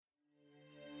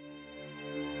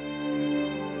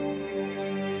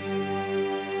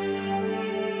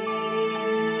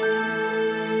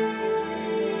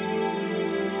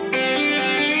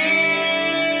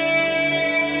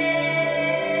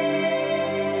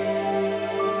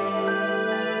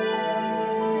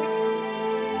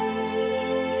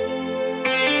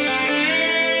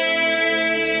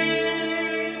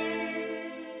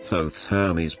Thoth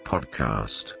Hermes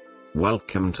podcast.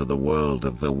 Welcome to the world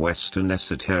of the Western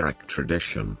esoteric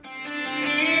tradition.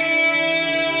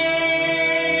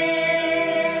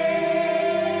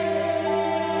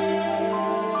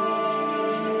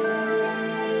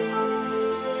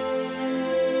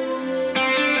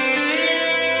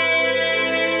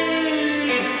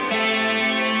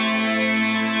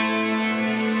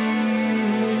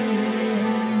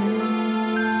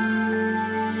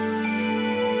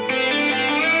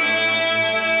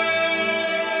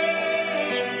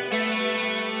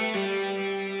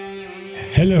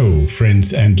 Hello,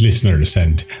 friends and listeners,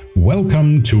 and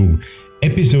welcome to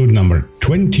episode number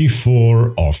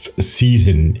 24 of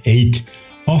season 8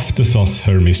 of the Thoth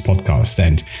Hermes podcast.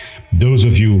 And those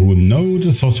of you who know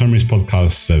the Thoth Hermes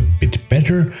podcast a bit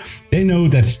better, they know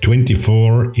that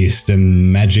 24 is the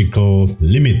magical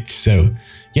limit. So,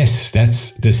 yes,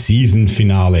 that's the season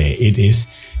finale. It is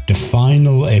the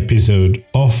final episode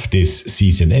of this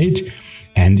season 8.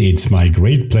 And it's my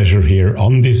great pleasure here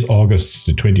on this August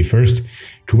the 21st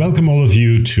to welcome all of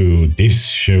you to this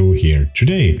show here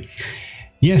today.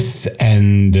 Yes,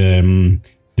 and the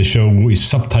show is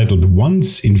subtitled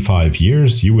Once in 5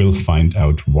 Years. You will find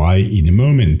out why in a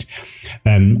moment.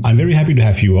 I'm very happy to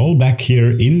have you all back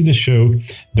here in the show.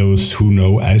 Those who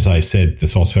know, as I said, the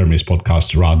Thoth Hermes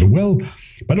podcast rather well.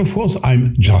 But of course,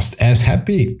 I'm just as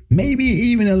happy, maybe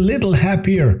even a little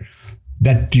happier,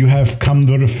 that you have come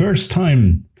for the first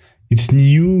time. It's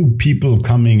new people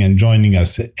coming and joining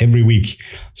us every week.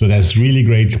 So that's really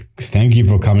great. Thank you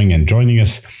for coming and joining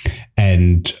us.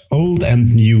 And old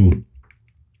and new,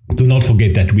 do not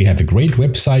forget that we have a great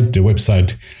website, the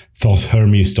website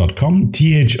thothhermes.com,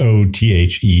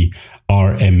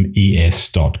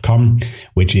 THOTHERMES.com,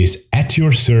 which is at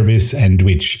your service and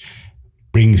which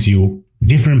brings you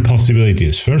different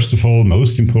possibilities. First of all,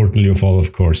 most importantly of all,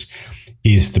 of course,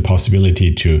 is the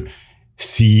possibility to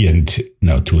see and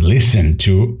to listen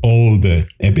to all the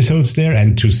episodes there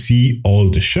and to see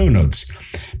all the show notes,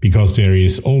 because there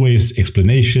is always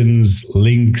explanations,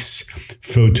 links,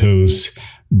 photos,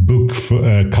 book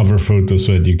cover photos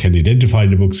so that you can identify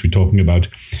the books we're talking about.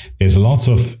 There's lots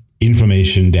of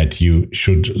information that you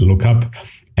should look up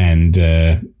and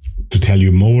to tell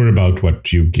you more about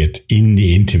what you get in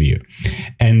the interview.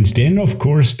 And then, of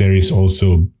course, there is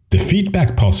also the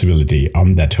feedback possibility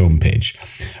on that homepage.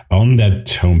 On that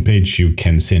homepage, you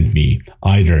can send me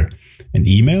either an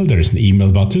email. There is an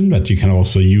email button, but you can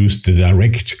also use the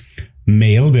direct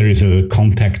mail. There is a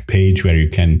contact page where you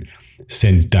can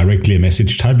send directly a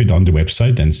message, type it on the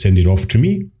website and send it off to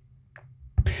me.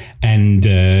 And,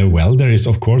 there is,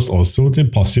 of course, also the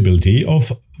possibility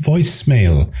of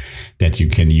voicemail, that you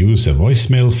can use a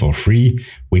voicemail for free,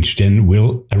 which then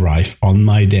will arrive on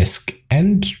my desk.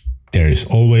 And there is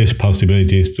always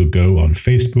possibilities to go on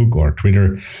Facebook or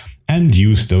Twitter and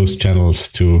use those channels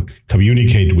to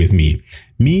communicate with me.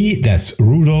 Me, that's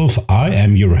Rudolf. I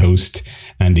am your host,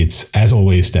 and it's, as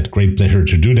always, that great pleasure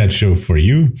to do that show for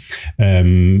you.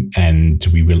 And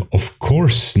we will, of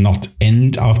course, not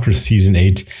end after season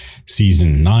 8.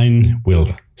 Season 9 will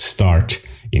start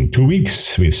in 2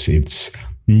 weeks with its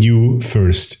new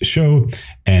first show,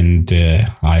 and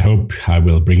I hope I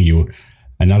will bring you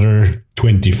another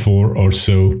 24 or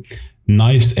so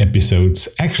nice episodes.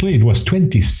 Actually, it was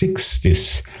 26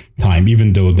 this time,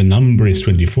 even though the number is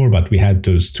 24, but we had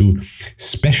those 2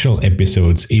 special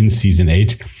episodes in season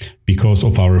 8 because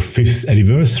of our 5th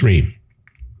anniversary.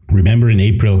 Remember, in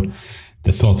April,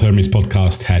 the Thoth Hermes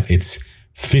podcast had its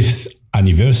 5th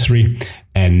anniversary,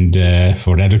 and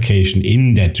for that occasion,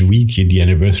 in that week, in the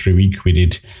anniversary week, we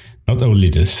did not only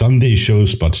the Sunday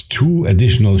shows, but 2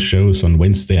 additional shows on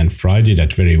Wednesday and Friday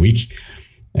that very week.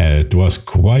 It was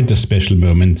quite a special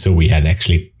moment. So we had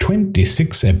actually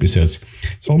 26 episodes.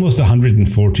 It's almost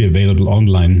 140 available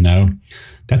online now.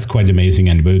 That's quite amazing.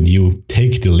 And when you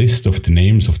take the list of the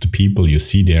names of the people you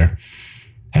see there,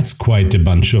 that's quite a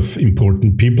bunch of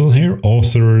important people here.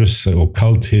 Authors,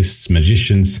 occultists,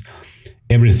 magicians,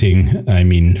 everything. I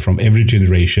mean, from every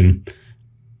generation.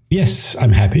 Yes,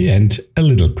 I'm happy and a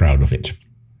little proud of it.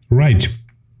 Right.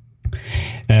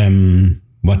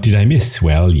 What did I miss?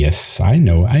 Well, yes, I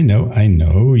know.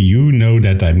 You know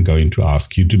that I'm going to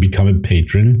ask you to become a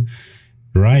patron.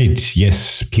 Right.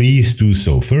 Yes, please do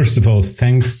so. First of all,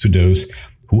 thanks to those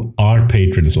who are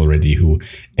patrons already, who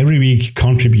every week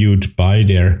contribute by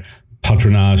their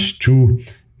patronage to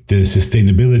the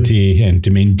sustainability and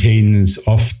the maintenance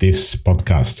of this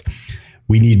podcast.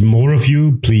 We need more of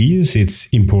you, please. It's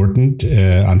important.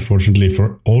 Unfortunately,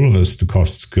 for all of us, the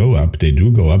costs go up. They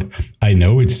do go up. I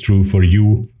know it's true for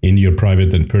you in your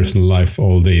private and personal life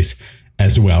all days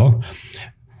as well.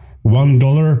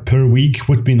 $1 per week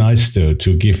would be nice, though,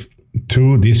 to give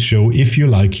to this show if you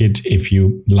like it, if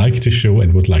you like the show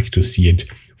and would like to see it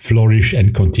flourish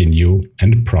and continue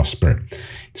and prosper.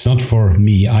 It's not for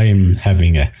me. I am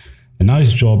having a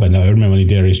nice job and I earn my money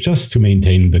there. It's just to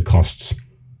maintain the costs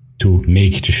to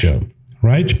make the show,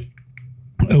 right?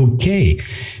 Okay,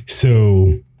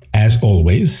 so as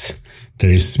always,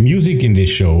 there is music in this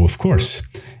show, of course.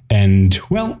 And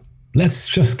well, let's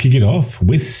just kick it off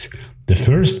with the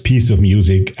first piece of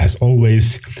music, as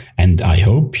always, and I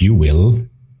hope you will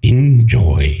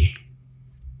enjoy.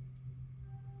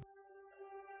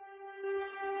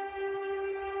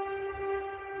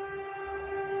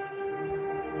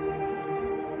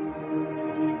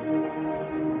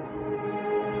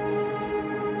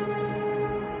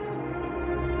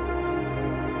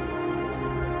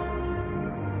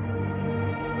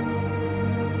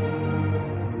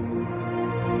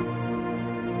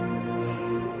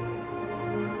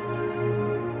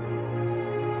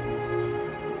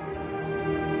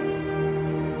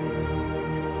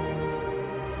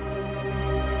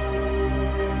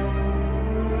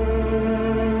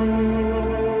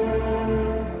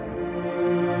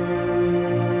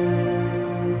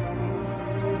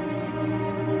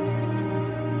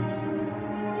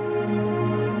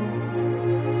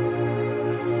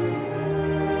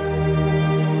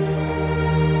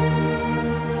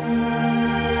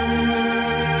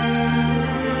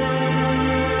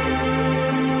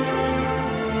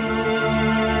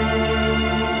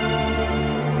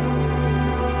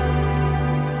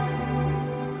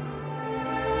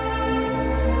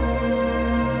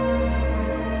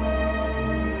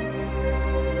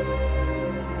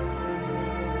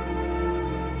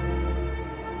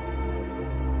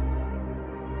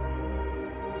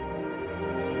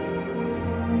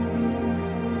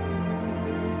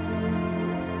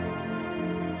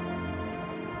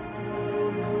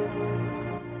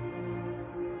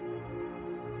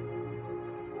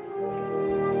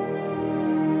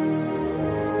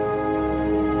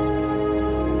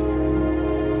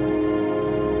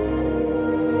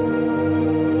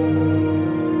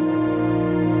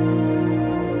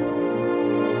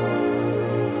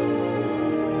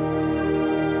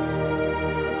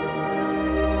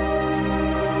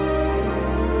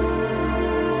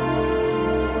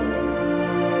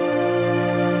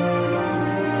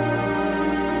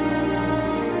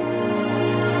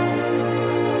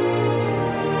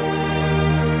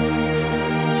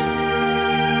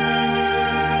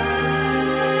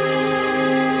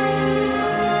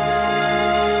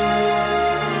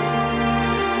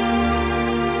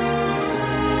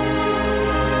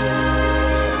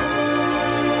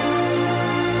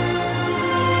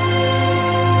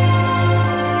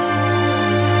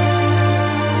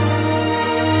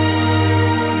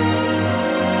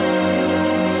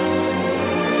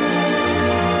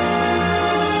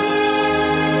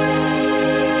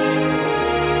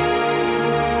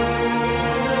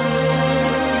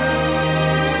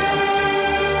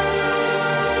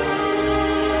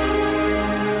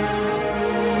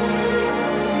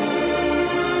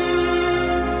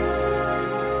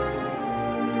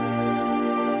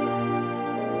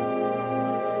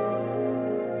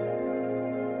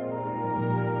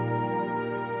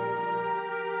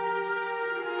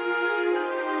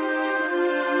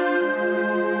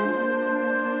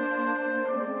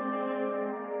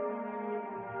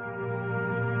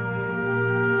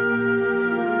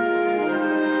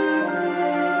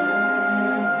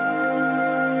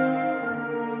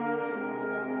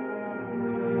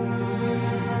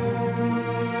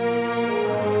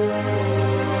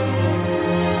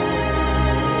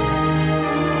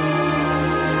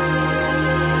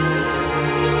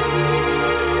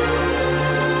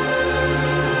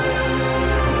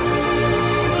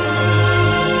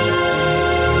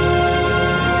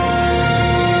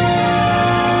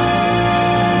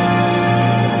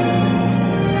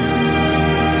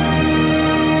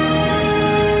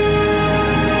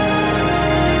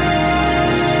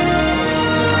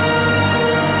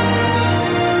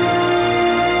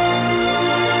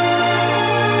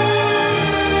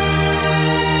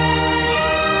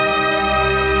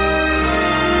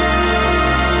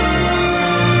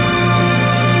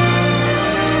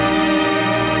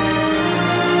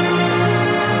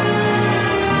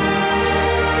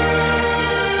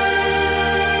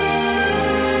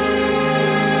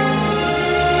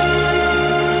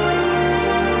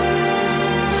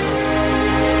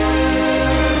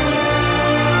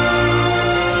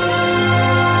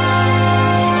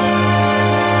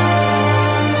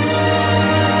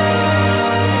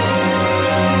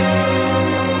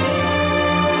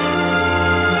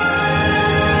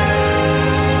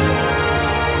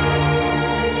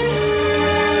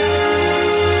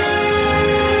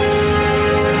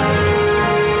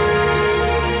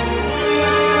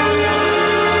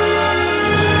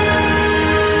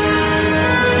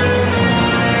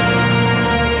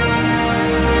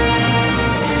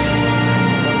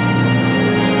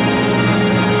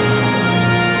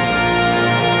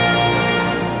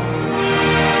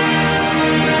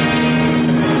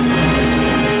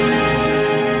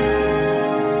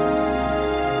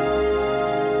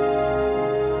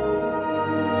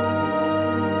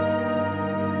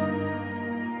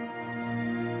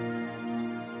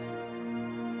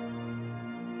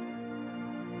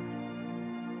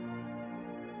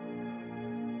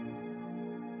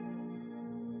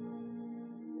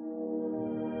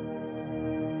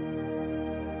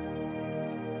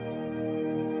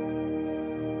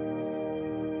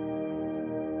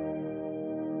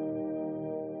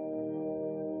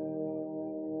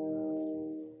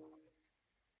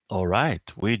 All right.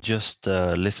 We just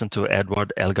listened to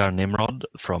Edward Elgar Nimrod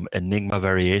from Enigma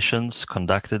Variations,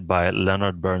 conducted by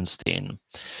Leonard Bernstein.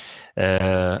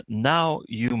 Now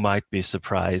you might be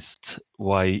surprised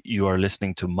why you are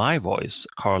listening to my voice,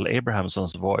 Carl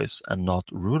Abrahamsson's voice, and not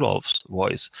Rudolph's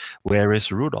voice. Where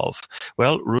is Rudolph?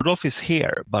 Well, Rudolph is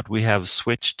here, but we have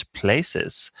switched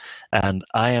places, and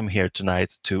I am here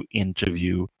tonight to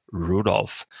interview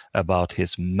Rudolph about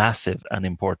his massive and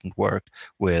important work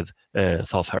with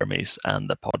Thoth Hermes and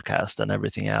the podcast and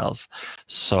everything else.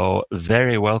 So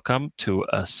very welcome to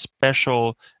a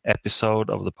special episode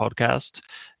of the podcast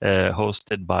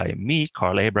hosted by me,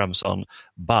 Carl Abrahamsson,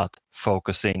 but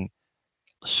focusing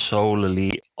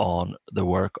solely on the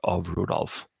work of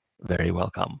Rudolph. Very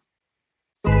welcome.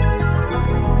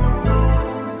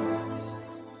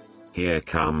 Here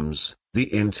comes the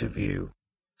interview.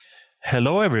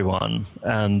 Hello, everyone,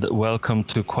 and welcome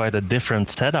to quite a different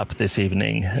setup this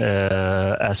evening.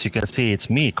 As you can see, it's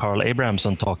me, Carl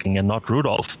Abrahamsson, talking, and not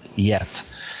Rudolph yet.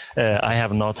 I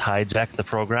have not hijacked the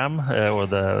program or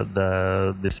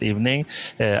this evening.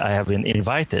 I have been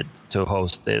invited to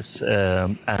host this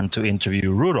and to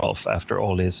interview Rudolph after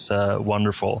all his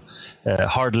wonderful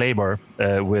hard labor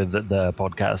with the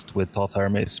podcast with Thoth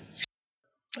Hermes.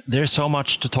 There's so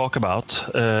much to talk about.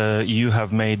 You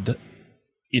have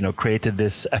created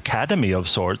this academy of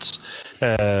sorts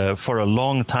for a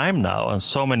long time now, and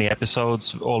so many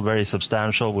episodes, all very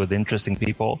substantial with interesting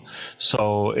people.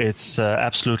 So it's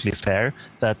absolutely fair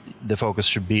that the focus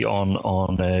should be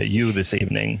on you this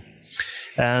evening.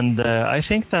 And I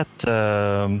think that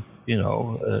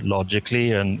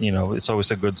logically, and it's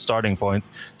always a good starting point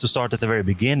to start at the very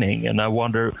beginning. And I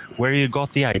wonder where you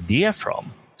got the idea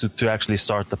from to actually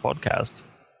start the podcast.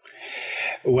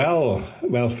 Well,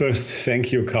 first,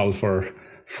 thank you, Carl,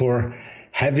 for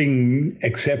having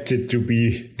accepted to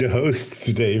be the host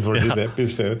today for this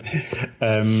episode.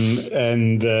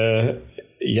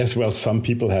 Yes, well, some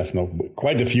people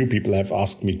quite a few people have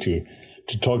asked me to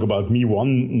talk about me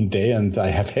one day, and I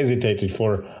have hesitated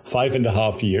for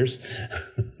 5.5 years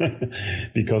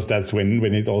because that's when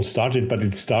it all started. But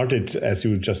it started, as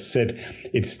you just said,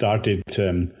 it started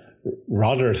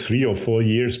rather 3 or 4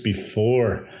 years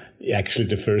before actually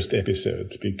the first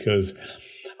episode, because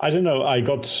I don't know, I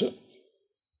got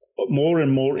more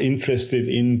and more interested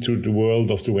into the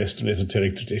world of the Western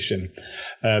esoteric tradition.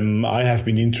 I have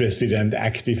been interested and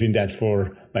active in that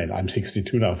I'm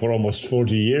 62 now, for almost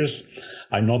 40 years.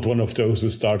 I'm not one of those who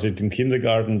started in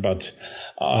kindergarten, but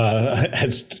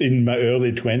in my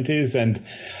early 20s.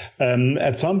 And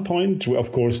at some point,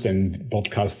 of course, then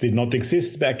podcasts did not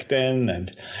exist back then.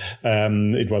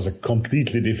 And it was a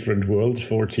completely different world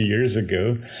 40 years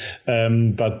ago.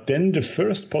 But then the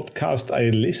first podcast I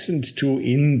listened to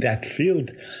in that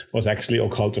field was actually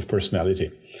Occult of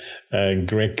Personality,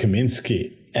 Greg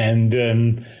Kaminsky.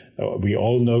 And we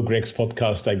all know Greg's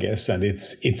podcast, I guess, and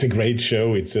it's a great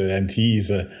show. And he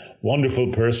is a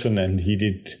wonderful person, and he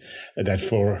did that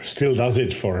still does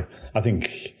it for, I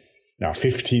think, now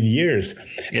 15 years.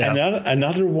 Yeah.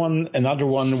 Another one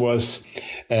was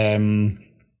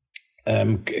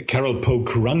Carol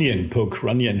Poke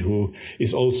Runyon, who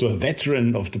is also a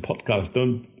veteran of the podcast.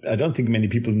 I don't think many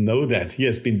people know that. He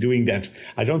has been doing that.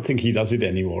 I don't think he does it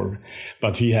anymore,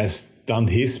 but he has done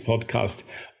his podcast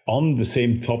on the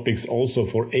same topics also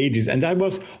for ages. And I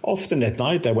was often at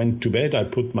night, I went to bed, I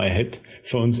put my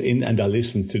headphones in and I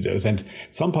listened to those. And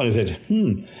at some point I said,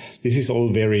 this is all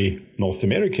very North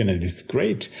American and it's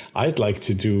great. I'd like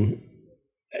to do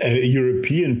a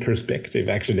European perspective.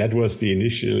 Actually, that was the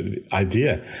initial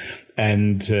idea.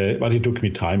 And, but it took me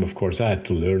time, of course. I had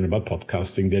to learn about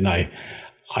podcasting. Then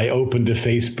I opened a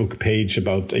Facebook page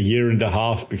about 1.5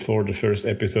 years before the first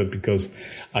episode because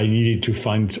I needed to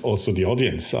find also the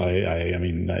audience. I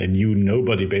knew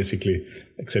nobody basically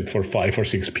except for 5 or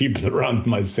 6 people around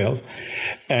myself.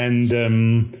 And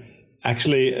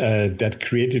actually, that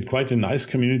created quite a nice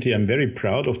community. I'm very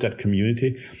proud of that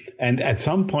community. And at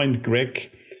some point,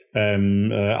 Greg,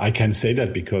 I can say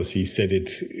that because he said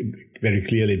it very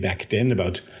clearly back then,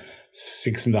 about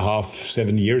 6.5,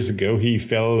 7 years ago, he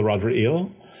fell rather ill.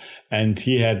 And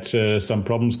he had some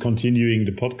problems continuing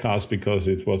the podcast because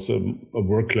it was a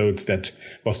workload that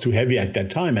was too heavy at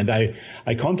that time. And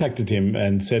I contacted him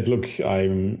and said, look,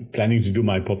 I'm planning to do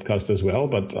my podcast as well.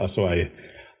 But so I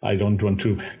don't want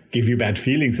to give you bad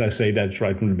feelings. I say that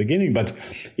right from the beginning. But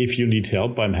if you need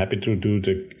help, I'm happy to do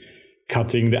the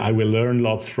cutting. I will learn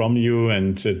lots from you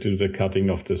and do the cutting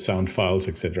of the sound files,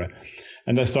 etc.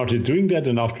 And I started doing that.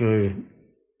 And after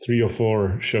 3 or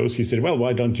 4 shows, he said, well,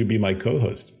 why don't you be my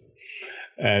co-host?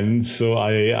 And so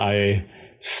I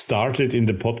started in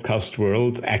the podcast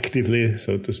world actively,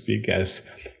 so to speak, as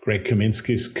Greg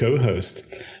Kaminsky's co-host.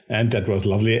 And that was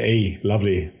lovely,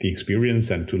 the experience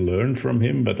and to learn from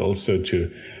him, but also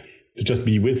to just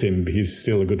be with him. He's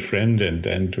still a good friend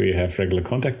and we have regular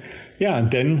contact. Yeah,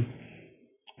 and then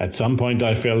at some point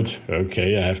I felt,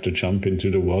 okay, I have to jump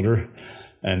into the water.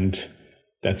 And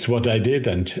that's what I did.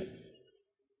 And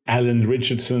Alan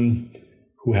Richardson,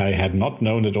 who I had not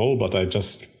known at all, but I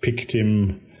just picked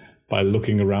him by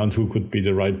looking around who could be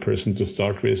the right person to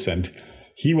start with. And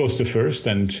he was the first.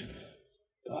 And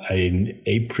in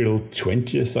April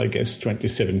 20th, I guess,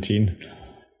 2017,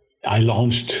 I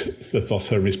launched the Thought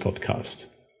Hermes podcast.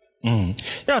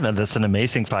 Yeah, no, that's an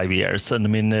amazing 5 years. And I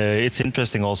mean, it's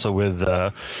interesting also with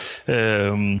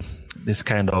this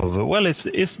kind of, well,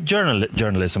 it's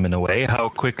journalism in a way, how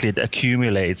quickly it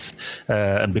accumulates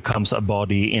and becomes a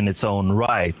body in its own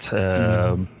right,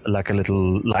 like a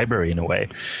little library in a way.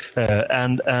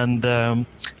 And I'm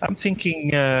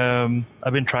thinking,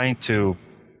 I've been trying to,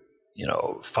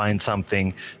 find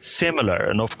something similar.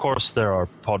 And of course, there are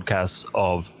podcasts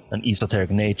of an esoteric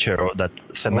nature or that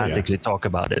thematically talk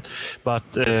about it, but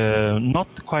not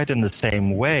quite in the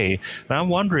same way. And I'm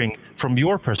wondering, from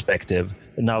your perspective,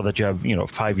 now that you have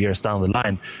 5 years down the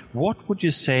line, what would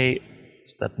you say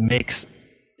that makes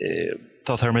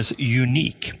Thought Hermes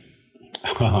unique?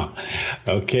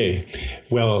 Okay,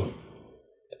 well,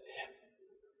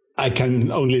 I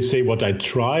can only say what I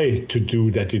try to do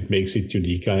that it makes it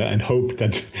unique, and hope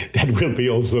that that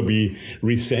will also be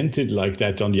resented like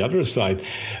that on the other side.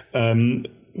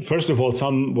 First of all,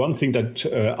 one thing that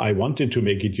I wanted to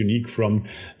make it unique from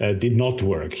did not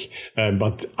work,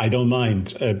 but I don't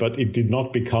mind. But it did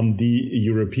not become the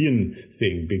European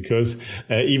thing, because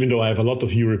even though I have a lot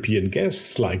of European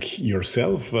guests like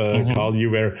yourself, Carl, you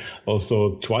were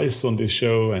also twice on this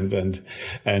show, and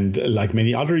like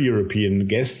many other European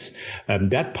guests,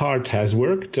 that part has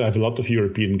worked. I have a lot of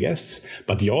European guests,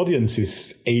 but the audience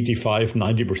is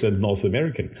 85-90% North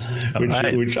American,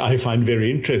 which I find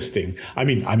very interesting. I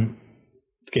mean,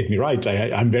 get me right,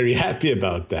 I'm very happy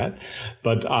about that,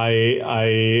 but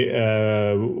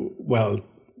well,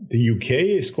 the UK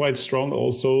is quite strong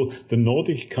also, the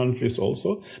Nordic countries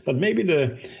also, but maybe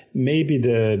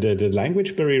the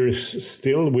language barrier is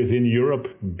still within Europe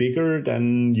bigger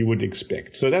than you would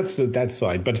expect. So that's that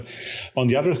side. But on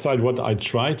the other side, what I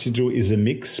try to do is a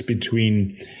mix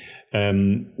between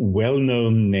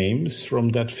well-known names from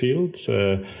that field,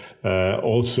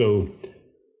 also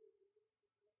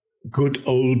good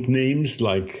old names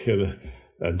like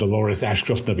Dolores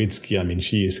Ashcroft-Nowitzki. I mean,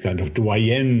 she is kind of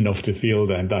doyenne of the field,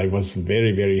 and I was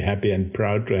very, very happy and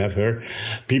proud to have her.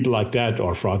 People like that,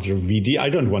 or Frater Vidi. I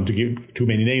don't want to give too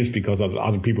many names because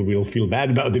other people will feel bad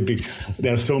about it.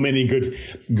 There are so many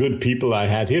good people I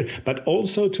had here, but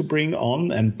also to bring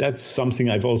on, and that's something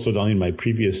I've also done in my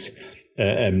previous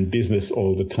business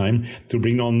all the time, to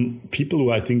bring on people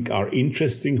who I think are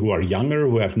interesting, who are younger,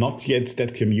 who have not yet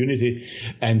that community,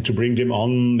 and to bring them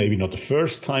on, maybe not the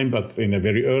first time, but in a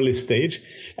very early stage,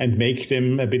 and make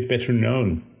them a bit better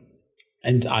known.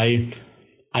 And I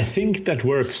think that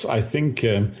works. I think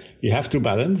you have to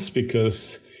balance,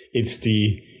 because it's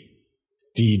the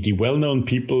well-known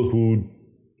people who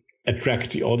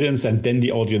attract the audience, and then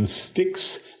the audience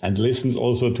sticks and listens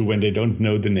also to when they don't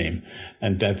know the name.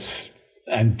 And that's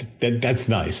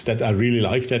nice. That I really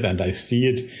like that, and I see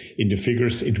it in the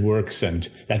figures. It works, and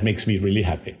that makes me really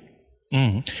happy.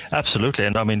 Absolutely,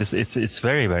 and I mean it's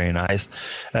very, very nice.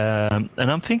 And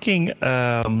I'm thinking,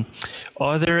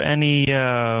 are there any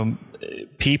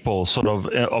people sort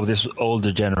of this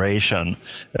older generation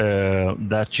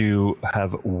that you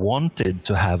have wanted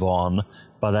to have on,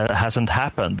 but that hasn't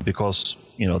happened because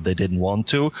they didn't want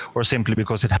to, or simply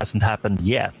because it hasn't happened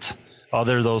yet? Are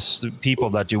there those people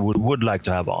that you would like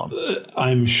to have on?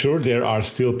 I'm sure there are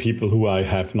still people who I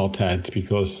have not had,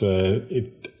 because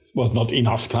it was not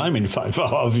enough time in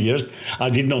 5.5 years. I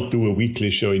did not do a weekly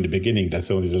show in the beginning. That's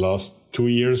only the last 2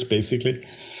 years, basically.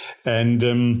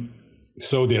 And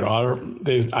so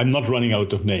I'm not running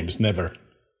out of names, never.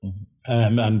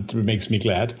 And it makes me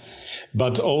glad.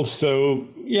 But also,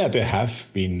 there have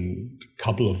been a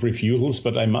couple of refusals,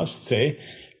 but I must say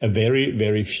a very,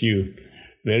 very few.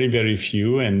 Very, very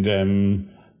few. And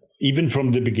even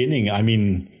from the beginning, I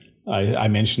mean, I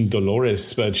mentioned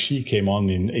Dolores, but she came on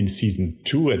in season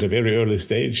 2 at a very early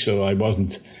stage. So I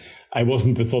wasn't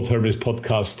the Thought Hermes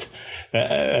podcast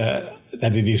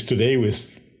that it is today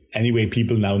with. Anyway,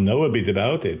 people now know a bit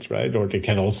about it, right? Or they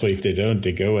can also, if they don't,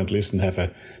 they go and listen, have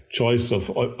a choice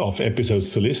of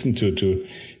episodes to listen to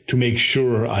make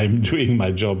sure I'm doing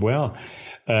my job well.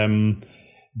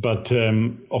 But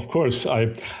of course,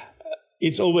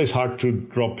 it's always hard to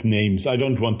drop names. I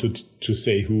don't want to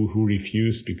say who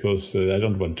refused, because I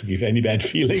don't want to give any bad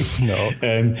feelings. No.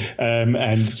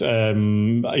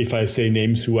 If I say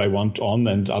names who I want on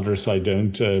and others I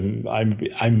don't,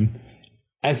 I'm,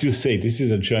 as you say, this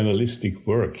is a journalistic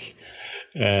work,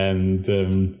 and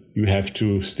you have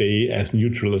to stay as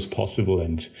neutral as possible.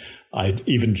 And I'd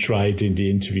even try it in the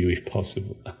interview if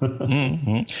possible.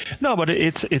 Mm-hmm. No, but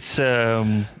it's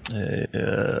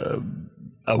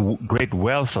a great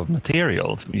wealth of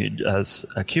material has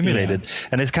accumulated,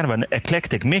 and it's kind of an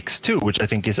eclectic mix too, which I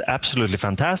think is absolutely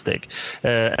fantastic.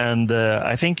 And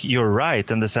I think you're right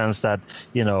in the sense that,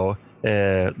 you know,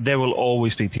 there will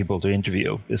always be people to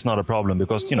interview. It's not a problem,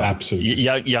 because, you know,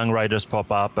 young writers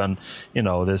pop up, and, you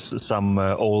know, there's some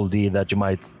oldie that you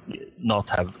might not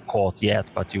have caught yet,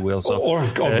 but you will. So, or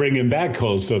bring him back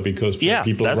also, because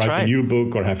people write a new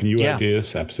book or have new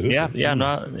ideas. Absolutely.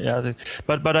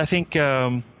 But I think,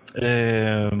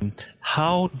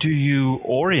 how do you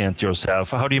orient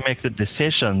yourself? How do you make the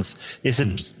decisions? Is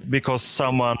it because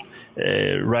someone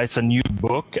writes a new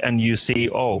book and you see,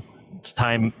 oh, it's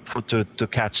time to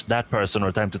catch that person,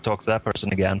 or time to talk to that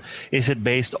person again? Is it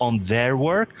based on their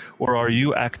work, or are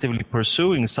you actively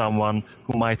pursuing someone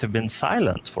who might have been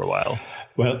silent for a while?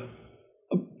 Well,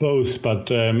 both,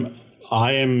 but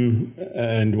I am,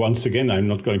 and once again, I'm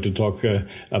not going to talk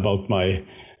about my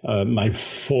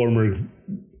former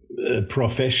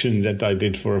profession that I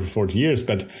did for 40 years,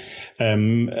 but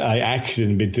I acted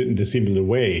in a bit in the similar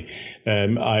way.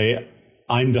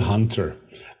 I'm the hunter.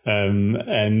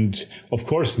 And of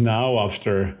course, now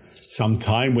after some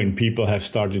time, when people have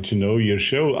started to know your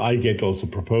show, I get also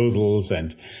proposals,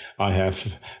 and I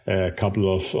have a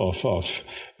couple of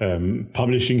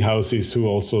publishing houses who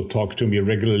also talk to me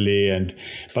regularly,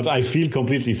 but I feel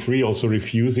completely free also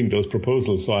refusing those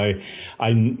proposals. So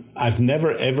I've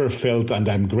never ever felt, and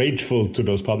I'm grateful to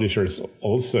those publishers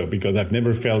also, because I've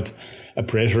never felt a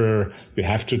pressure. You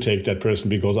have to take that person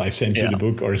because I sent you the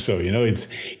book or so. You know, it's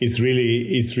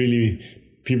really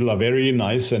people are very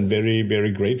nice and very,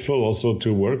 very grateful also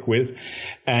to work with.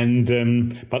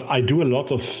 And but I do a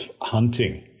lot of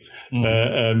hunting.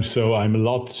 So I'm a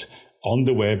lot on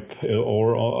the web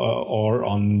or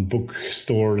on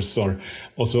bookstores, or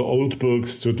also old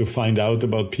books to find out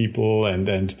about people.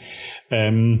 And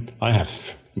I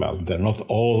have, well, they're not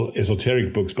all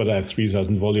esoteric books, but I have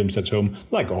 3,000 volumes at home,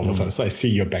 like all of us. I see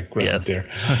your background there.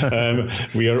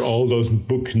 We are all those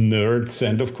book nerds.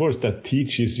 And of course, that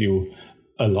teaches you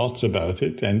a lot about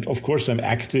it. And of course, I'm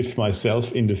active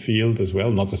myself in the field as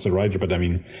well, not as a writer, but I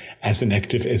mean, as an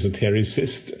active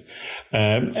esotericist.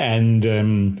 I'm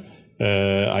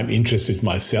interested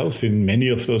myself in many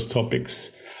of those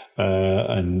topics.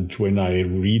 And when I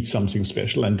read something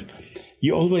special, and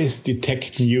you always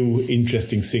detect new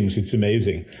interesting things. It's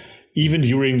amazing. Even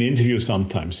during the interview,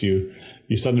 sometimes you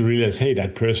suddenly realize, hey,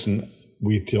 that person,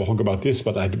 we talk about this,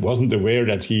 but I wasn't aware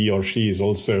that he or she is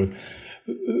also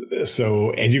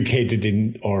so educated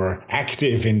in or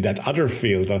active in that other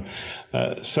field.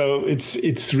 So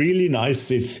it's really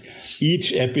nice.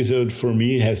 Each episode for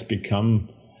me has become,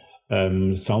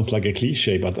 sounds like a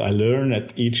cliche, but I learn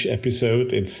at each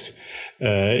episode. It's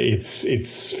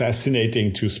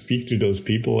fascinating to speak to those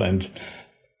people, and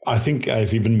I think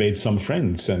I've even made some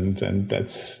friends, and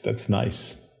that's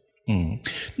nice.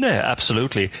 No,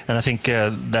 absolutely. And I think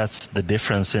that's the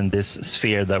difference in this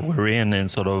sphere that we're in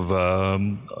sort of,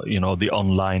 the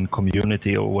online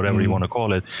community, or whatever you want to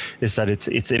call it, is that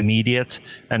it's immediate,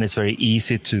 and it's very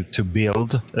easy to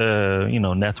build,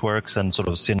 networks and sort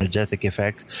of synergetic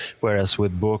effects. Whereas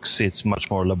with books, it's much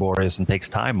more laborious and takes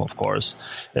time, of course.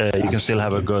 You can still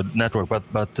have a good network,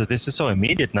 but this is so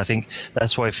immediate. And I think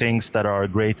that's why things that are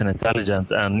great and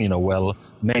intelligent and, well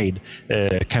made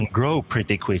can grow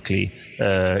pretty quickly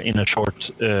in a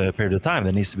short period of time.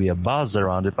 There needs to be a buzz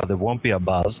around it, but there won't be a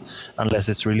buzz unless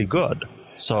it's really good.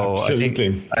 So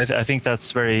I think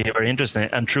that's very, very interesting,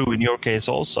 and true in your case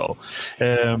also.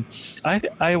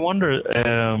 I wonder,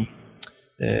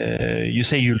 you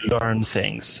say you learn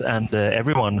things, and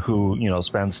everyone who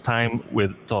spends time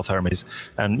with Thoth Hermes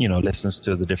and listens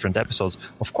to the different episodes,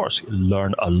 of course,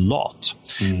 learn a lot,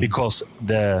 because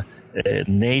the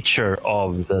nature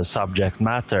of the subject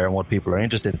matter and what people are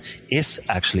interested in is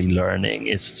actually learning.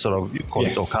 It's sort of, you call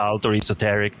it occult or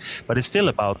esoteric, but it's still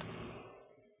about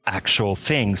actual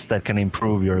things that can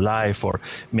improve your life or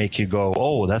make you go,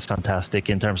 oh, that's fantastic,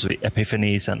 in terms of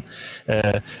epiphanies.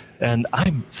 And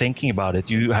I'm thinking about it.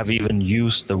 You have even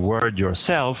used the word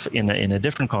yourself in a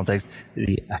different context,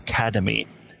 the academy.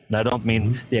 And I don't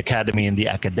mean the academy in the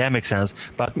academic sense,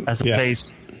 but as a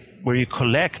place where you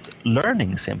collect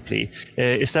learning simply.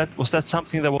 Was that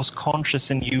something that was conscious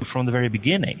in you from the very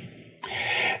beginning?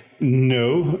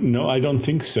 No, I don't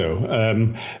think so.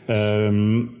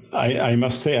 I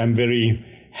must say I'm very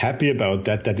happy about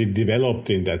that it developed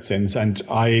in that sense. And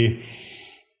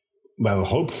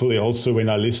hopefully also when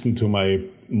I listen to my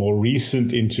more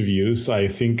recent interviews, I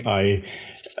think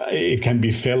it can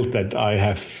be felt that I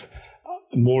have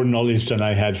more knowledge than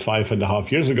I had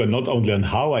 5.5 years ago, not only on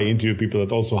how I interview people,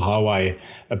 but also how I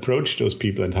approach those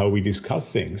people and how we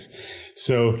discuss things.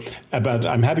 So, but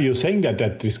I'm happy you're saying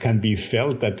that this can be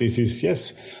felt, that this is,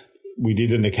 yes, we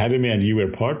did an academy and you were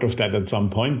part of that at some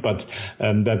point, but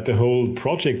that the whole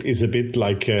project is a bit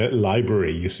like a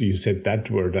library. You said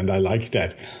that word, and I like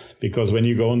that. Because when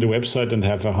you go on the website and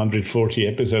have 140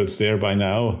 episodes there by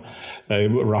now,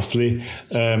 roughly,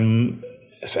 and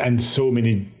so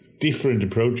many different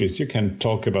approaches. You can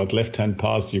talk about left-hand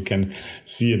paths. You can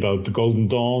see about the Golden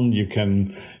Dawn. You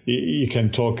can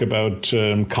talk about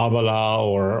Kabbalah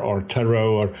or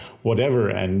Tarot or whatever,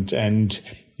 and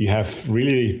you have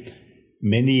really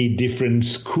many different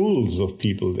schools of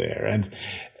people there. And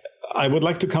I would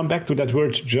like to come back to that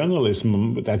word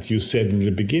journalism that you said in the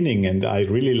beginning, and I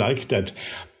really like that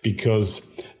because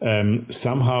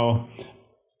somehow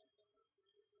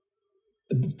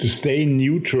to stay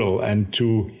neutral and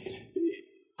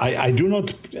I do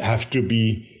not have to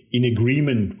be in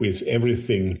agreement with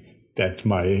everything that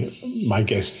my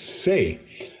guests say.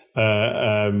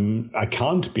 I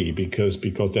can't be because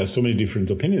there are so many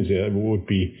different opinions. I would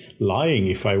be lying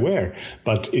if I were.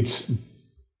 But it's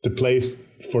the place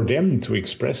for them to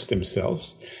express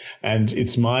themselves, and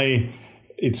it's my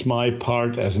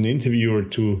part as an interviewer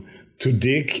to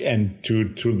dig and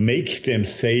to make them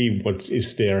say what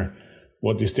is their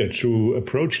true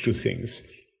approach to things.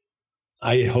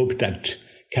 I hope that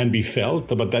can be felt,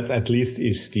 but that at least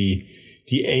is the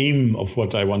aim of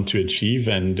what I want to achieve,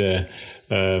 and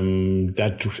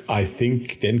that I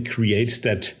think then creates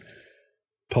that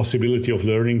possibility of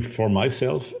learning for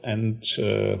myself and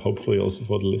hopefully also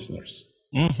for the listeners.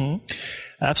 Mm-hmm.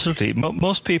 Absolutely.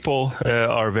 Most people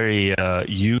are very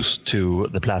used to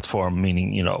the platform,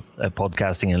 meaning,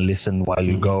 podcasting and listen while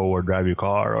you go or drive your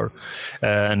car,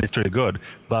 and it's really good.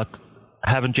 But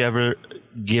haven't you ever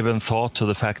given thought to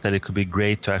the fact that it could be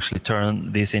great to actually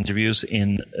turn these interviews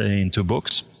into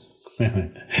books?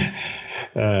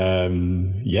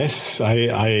 Yes,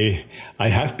 I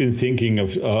have been thinking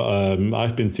of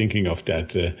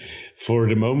that. For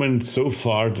the moment, so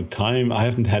far, I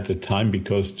haven't had the time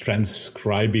because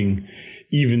transcribing,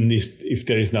 even if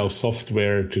there is now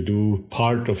software to do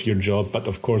part of your job, but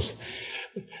of course,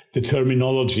 the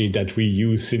terminology that we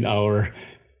use in our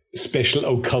special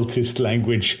occultist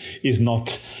language is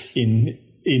not in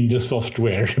the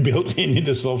software, built in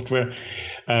the software.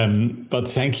 But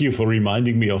thank you for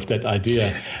reminding me of that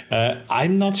idea.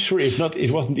 I'm not sure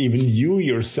it wasn't even you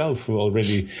yourself who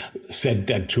already said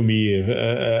that to me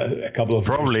a couple of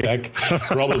years back.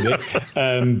 Probably.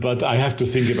 But I have to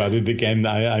think about it again.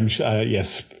 I'm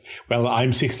yes. Well,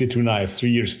 I'm 62 now. I have 3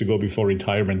 years to go before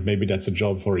retirement. Maybe that's a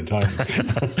job for retirement.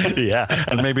 Yeah,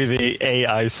 and maybe the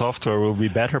AI software will be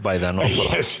better by then also.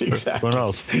 Yes, exactly. Who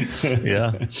knows?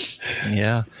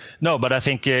 Yeah. No, but I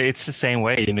think it's the same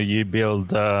way. You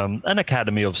build an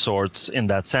academy of sorts in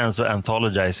that sense,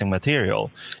 anthologizing material.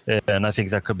 And I think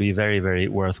that could be very, very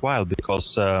worthwhile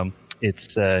because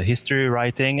it's history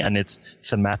writing and it's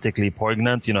thematically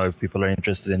poignant. If people are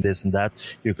interested in this and that,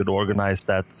 you could organize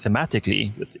that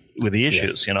thematically with the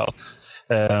issues, yes.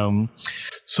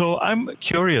 So I'm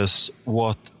curious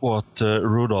what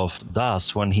Rudolf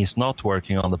does when he's not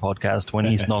working on the podcast, when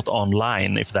he's not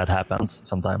online, if that happens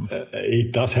sometime.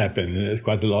 It does happen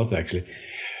quite a lot, actually.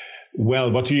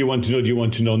 Well, what do you want to know? Do you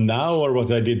want to know now or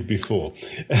what I did before?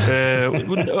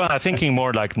 I'm thinking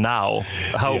more like now.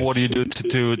 Yes. What do you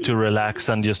do to relax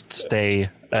and just stay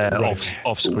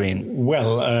off screen?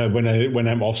 Well, when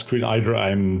I'm off screen, either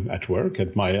I'm at work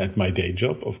at my day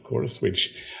job, of course,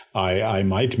 which I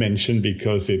might mention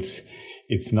because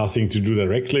it's nothing to do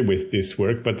directly with this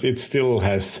work, but it still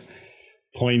has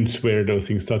points where those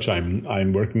things touch.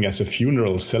 I'm working as a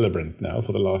funeral celebrant now.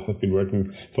 I've been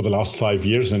working for the last 5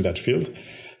 years in that field,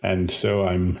 and so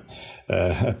I'm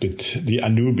a bit the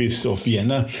Anubis of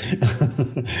Vienna,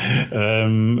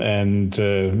 and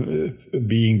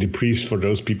being the priest for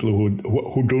those people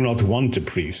who do not want a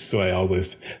priest. So I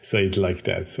always say it like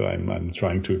that. So I'm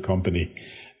trying to accompany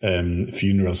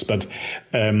funerals, but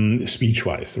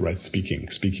speech-wise, right?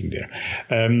 Speaking there.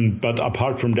 But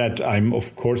apart from that, I'm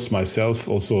of course myself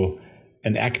also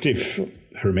an active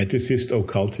hermeticist,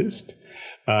 occultist.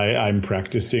 I'm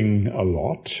practicing a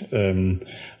lot.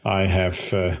 I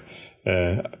have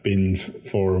been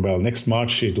next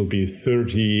March it'll be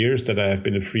 30 years that I have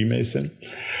been a Freemason.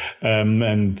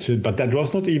 But that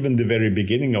was not even the very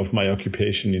beginning of my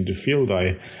occupation in the field.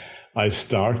 I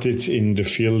started in the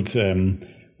field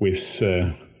with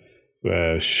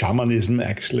shamanism,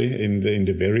 actually, in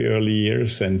the very early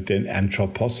years, and then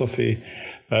anthroposophy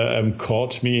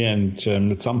caught me, and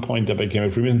at some point I became a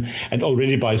Freemason. And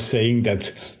already by saying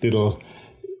that little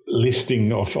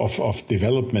listing of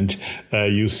development,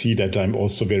 you see that I'm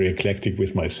also very eclectic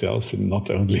with myself, and not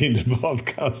only in the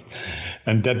podcast.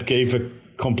 And that gave a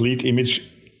complete image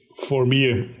for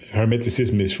me.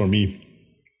 Hermeticism is for me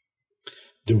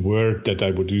the word that I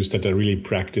would use, that I really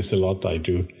practice a lot. I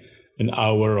do an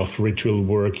hour of ritual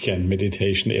work and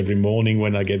meditation every morning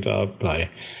when I get up.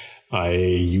 I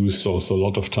use also a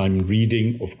lot of time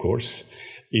reading, of course,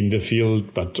 in the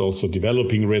field, but also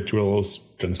developing rituals,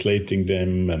 translating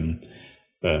them. And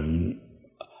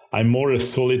I'm more a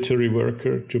solitary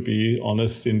worker, to be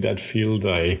honest, in that field.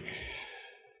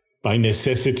 By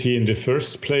necessity in the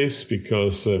first place,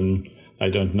 because I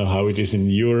don't know how it is in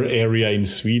your area in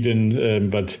Sweden,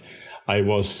 but I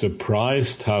was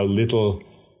surprised how little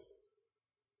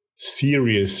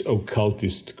serious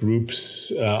occultist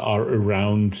groups are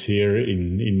around here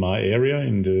in my area,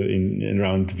 in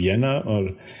around Vienna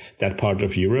or that part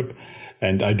of Europe.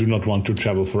 And I do not want to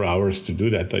travel for hours to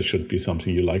do that. That should be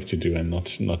something you like to do and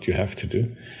not you have to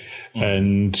do. Mm.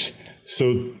 And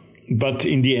so, but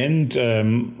in the end,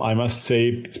 I must say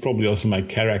it's probably also my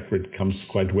character. It comes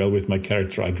quite well with my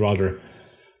character.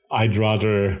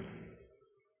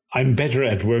 I'm better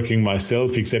at working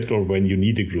myself, except or when you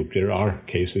need a group. There are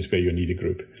cases where you need a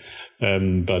group.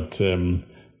 But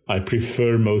I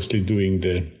prefer mostly doing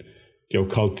the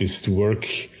occultist work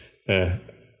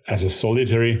as a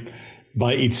solitary.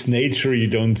 By its nature, you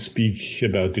don't speak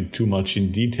about it too much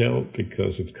in detail,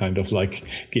 because it's kind of like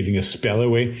giving a spell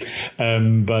away.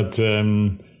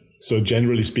 So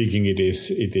generally speaking, it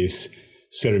is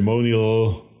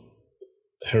ceremonial,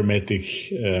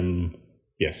 hermetic.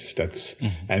 Yes, that's,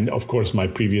 and of course my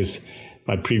previous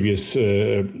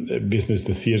business,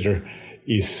 the theater,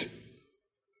 is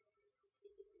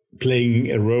playing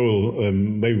a role.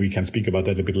 Maybe we can speak about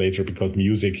that a bit later, because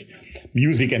music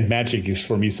and magic is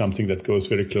for me something that goes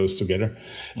very close together.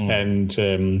 And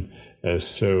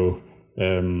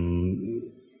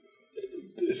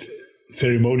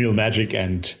ceremonial magic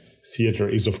and theater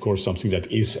is, of course, something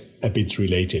that is a bit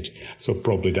related. So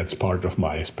probably that's part of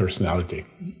my personality.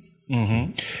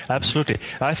 Mm-hmm. Absolutely.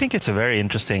 I think it's a very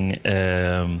interesting,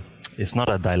 it's not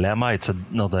a dilemma, it's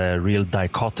not a real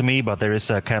dichotomy, but there is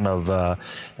a kind of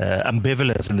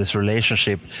ambivalence in this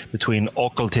relationship between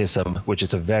occultism, which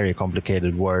is a very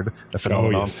complicated word, a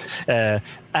phenomenon,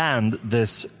 and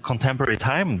this contemporary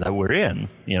time that we're in,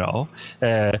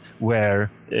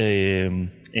 where you've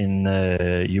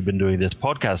been doing this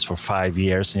podcast for 5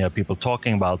 years, and you have people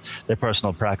talking about their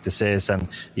personal practices and,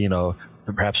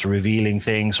 perhaps revealing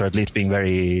things, or at least being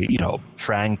very,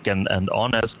 frank and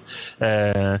honest.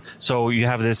 So you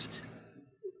have this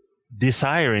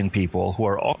desire in people who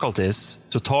are occultists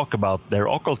to talk about their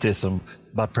occultism,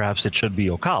 but perhaps it should be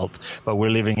occult. But we're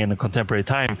living in a contemporary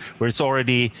time where it's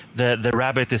already the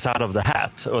rabbit is out of the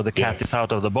hat, or the cat is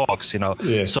out of the box,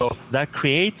 Yes. So that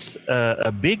creates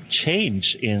a big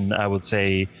change in, I would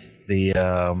say, the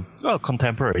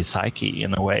contemporary psyche,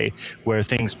 in a way, where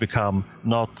things become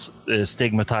not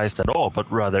stigmatized at all, but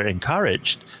rather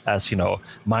encouraged as,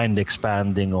 mind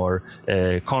expanding or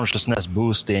consciousness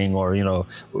boosting, or,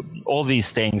 all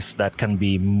these things that can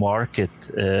be marketed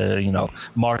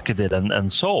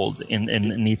and sold in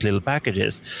neat little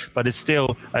packages. But it's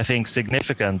still, I think,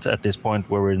 significant at this point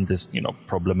where we're in this,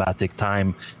 problematic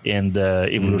time in the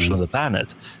evolution of the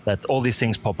planet, that all these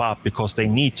things pop up because they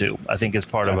need to. I think it's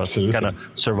part of a kind of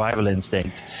survival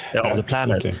instinct of the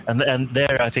planet. And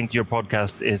there, I think your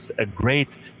podcast is a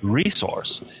great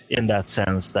resource in that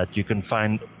sense, that you can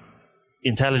find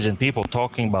intelligent people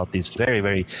talking about these very,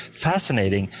 very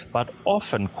fascinating, but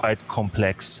often quite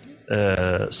complex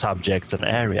subjects and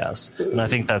areas. And I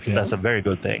think that's a very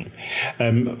good thing.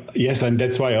 Yes, and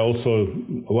that's why I also,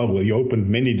 you opened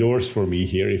many doors for me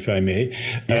here, if I may.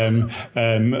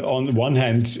 On one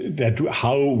hand, that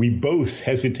how we both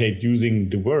hesitate using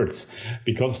the words,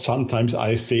 because sometimes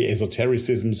I say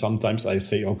esotericism, sometimes I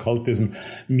say occultism,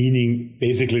 meaning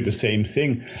basically the same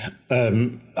thing.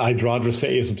 I'd rather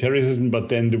say esotericism, but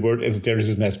then the word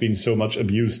esotericism has been so much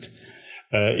abused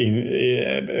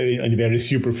in a very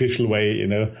superficial way,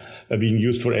 being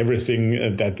used for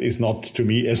everything that is not, to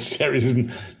me, esotericism.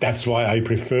 That's why I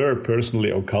prefer personally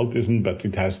occultism, but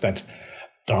it has that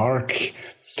dark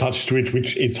touch to it,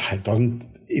 which it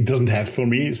doesn't have for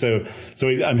me. So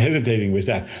I'm hesitating with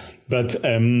that. But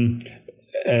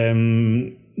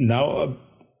now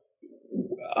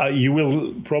you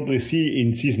will probably see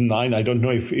in season 9. I don't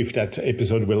know if that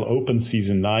episode will open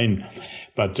season 9,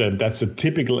 but that's a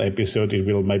typical episode. It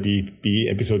will maybe be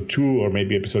episode 2 or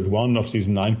maybe episode 1 of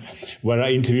season 9, where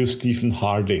I interview Stefan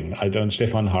Harding. I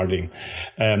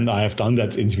have done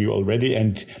that interview already,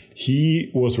 and he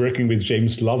was working with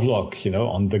James Lovelock,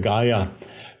 on the Gaia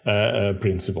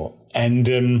principle, and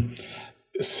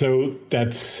so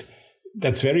that's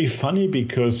very funny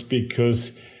because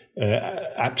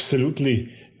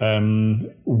absolutely.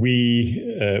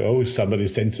 Somebody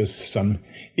sends us some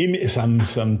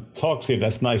talks here.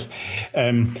 That's nice.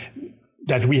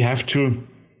 That we have to.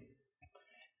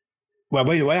 Well,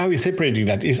 why are we separating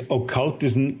that? Is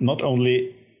occultism not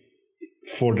only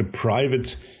for the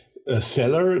private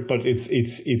seller, but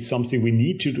it's something we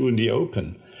need to do in the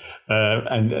open.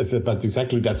 But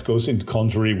exactly that goes in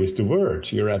contrary with the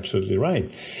word. You're absolutely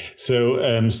right. So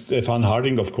Stefan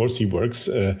Harding, of course, he works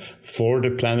for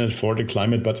the planet, for the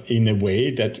climate, but in a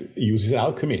way that uses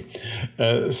alchemy.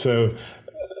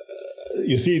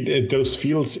 You see those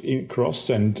fields cross,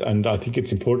 and I think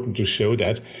it's important to show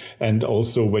that. And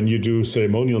also when you do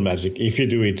ceremonial magic, if you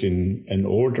do it in an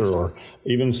order or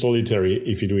even solitary,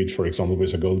 if you do it, for example,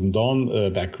 with a Golden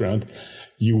Dawn background,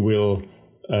 you will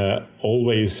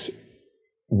always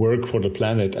work for the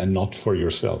planet and not for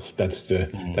yourself. That's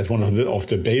one of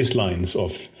the baselines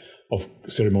of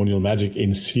ceremonial magic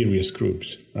in serious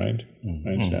groups, right?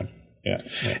 Right.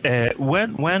 Yeah.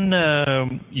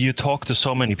 When you talk to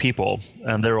so many people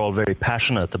and they're all very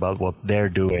passionate about what they're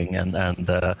doing and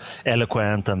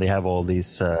eloquent, and they have all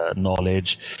this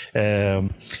knowledge,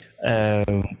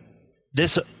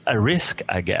 there's a risk,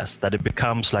 I guess, that it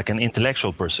becomes like an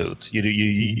intellectual pursuit.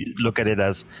 You look at it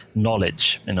as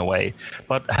knowledge in a way.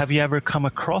 But have you ever come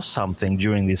across something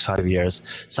during these 5 years,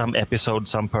 some episode,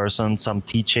 some person, some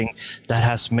teaching that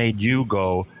has made you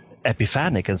go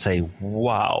epiphanic and say,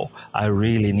 wow, I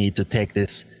really need to take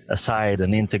this aside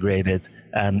and integrate it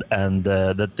and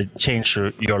that it changed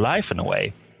your life in a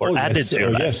way? Or added to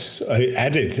your life? Yes,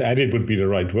 added would be the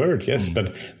right word, yes,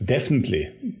 but definitely.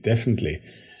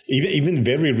 Even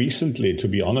very recently, to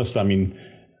be honest, I mean,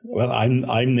 well,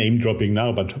 I'm name dropping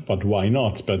now, but why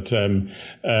not? But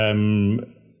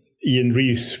Ian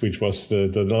Rees, which was the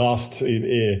last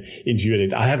interview I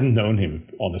did, I hadn't known him,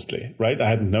 honestly, right? I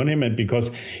hadn't known him, and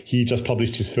because he just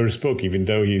published his first book, even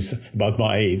though he's about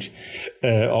my age,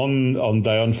 on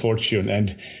Diane Fortune,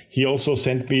 and he also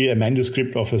sent me a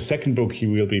manuscript of a second book he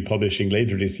will be publishing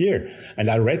later this year, and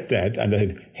I read that, and I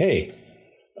said, hey.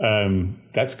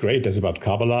 That's great. That's about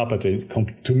Kabbalah, but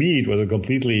to me, it was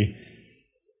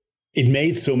it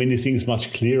made so many things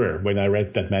much clearer when I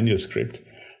read that manuscript.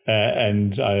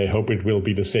 And I hope it will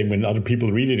be the same when other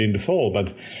people read it in the fall.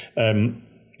 But,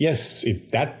 yes,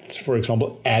 that, for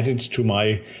example, added to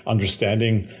my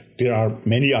understanding. There are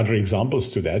many other examples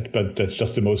to that, but that's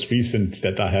just the most recent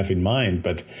that I have in mind.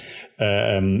 But,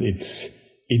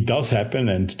 it does happen,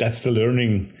 and that's the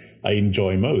learning I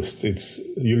enjoy most.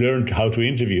 You learn how to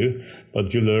interview,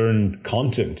 but you learn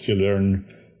content, you learn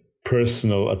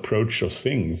personal approach of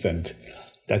things, and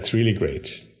that's really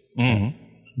great. Mm-hmm.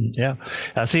 Yeah,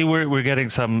 I see we're getting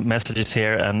some messages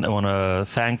here, and I want to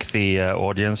thank the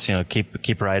audience.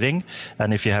 Keep writing,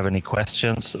 and if you have any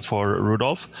questions for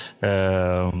Rudolf,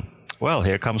 well,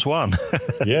 here comes one.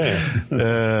 Yeah.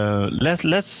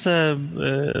 Let's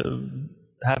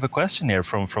have a question here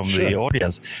from Sure. the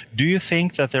audience. Do you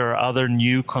think that there are other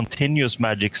new continuous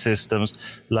magic systems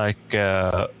like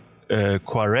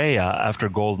Quareia after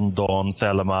Golden Dawn,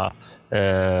 Thelema,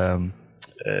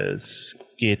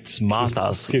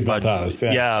 Schismatas,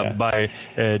 by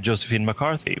Josephine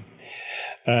McCarthy?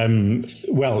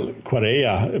 Well,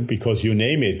 Quareia, because you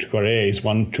name it, Quareia is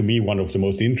to me one of the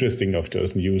most interesting of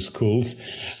those new schools.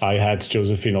 I had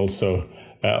Josephine also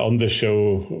on the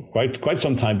show quite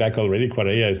some time back already.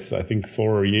 Quareia is, I think,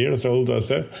 4 years old or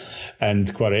so.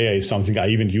 And Quareia is something I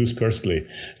even use personally,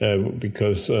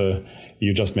 because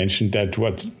you just mentioned that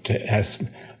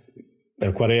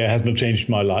Quareia has not changed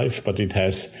my life, but it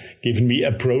has given me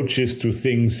approaches to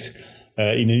things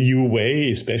in a new way,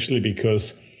 especially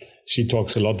because she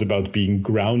talks a lot about being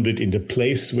grounded in the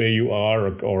place where you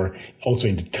are, or also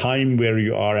in the time where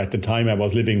you are. At the time, I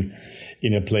was living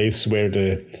in a place where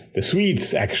the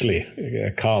Swedes, actually,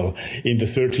 Karl, in the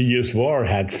 30 Years' War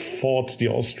had fought the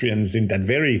Austrians in that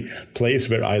very place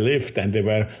where I lived. And there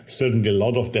were certainly a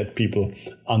lot of dead people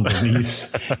underneath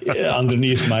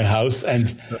my house.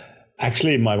 And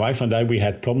actually, my wife and I, we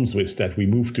had problems with that. We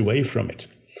moved away from it.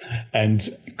 And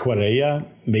Quareia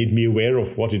made me aware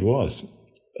of what it was.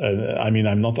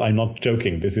 I'm not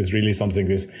joking. This is really something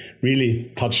that's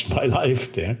really touched my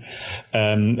life there.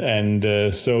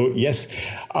 So yes,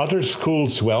 other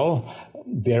schools, well,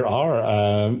 there are,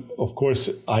 of course,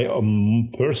 I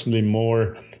am personally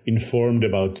more informed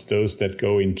about those that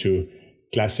go into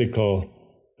classical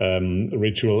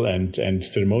ritual and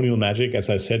ceremonial magic, as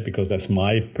I said, because that's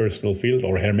my personal field,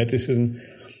 or Hermeticism.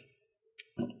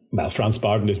 Well, Franz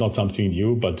Barden is not something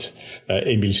new, but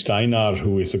Emil Steinar,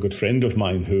 who is a good friend of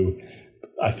mine, who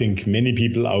I think many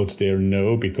people out there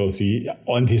know because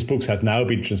his books have now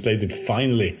been translated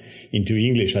finally into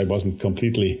English. I wasn't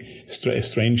completely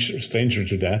stranger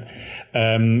to that.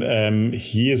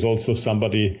 He is also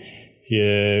somebody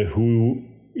who,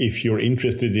 if you're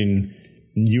interested in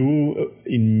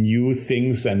new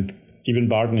things, and even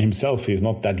Barden himself is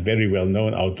not that very well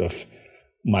known out of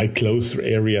my closer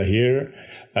area here.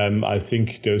 I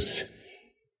think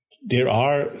there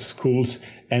are schools,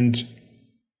 and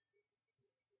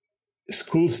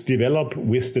schools develop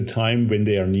with the time when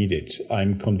they are needed.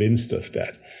 I'm convinced of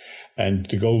that. And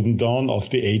the Golden Dawn of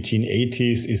the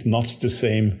 1880s is not the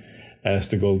same as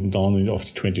the Golden Dawn of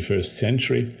the 21st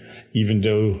century, even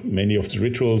though many of the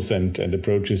rituals and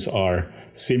approaches are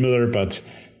similar, but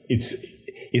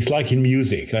it's like in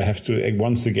music. I have to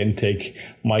once again take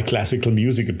my classical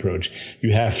music approach.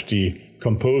 You have the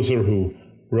composer who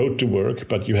wrote the work,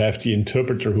 but you have the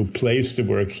interpreter who plays the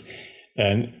work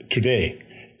today.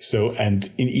 So, and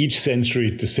in each century,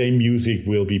 the same music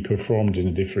will be performed in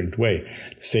a different way.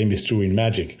 The same is true in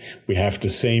magic. We have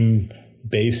the same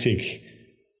basic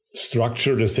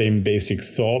structure, the same basic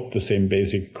thought, the same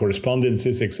basic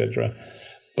correspondences, etc.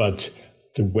 But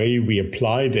the way we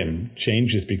apply them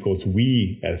changes because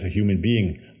we, as a human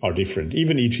being, are different.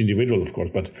 Even each individual, of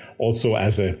course, but also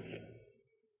as an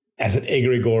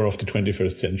egregore of the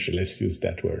 21st century. Let's use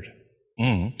that word.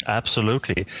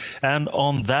 Absolutely. And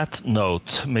on that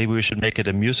note, maybe we should make it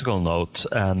a musical note.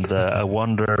 And I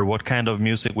wonder what kind of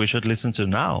music we should listen to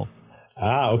now.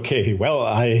 Okay. Well,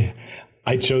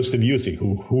 I chose the music.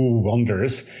 Who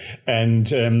wonders? And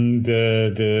the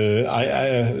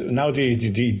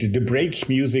break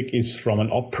music is from an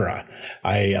opera.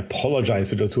 I apologize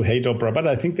to those who hate opera, but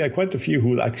I think there are quite a few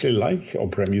who actually like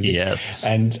opera music. Yes.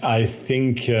 And I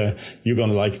think you're going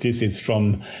to like this. It's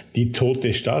from Die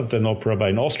Tote Stadt, an opera by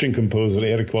an Austrian composer,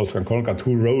 Erich Wolfgang Konrad,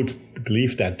 who wrote,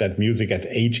 believe that music at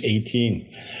age 18.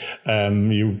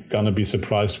 You're going to be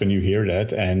surprised when you hear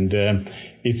that. And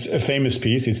it's a famous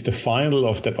piece. It's the final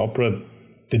of that opera,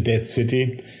 The Dead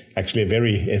City, actually a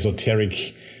very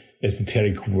esoteric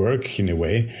work in a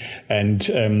way. And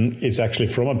it's actually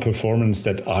from a performance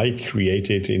that I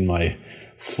created in my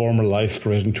former life,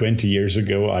 20 years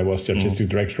ago. I was the artistic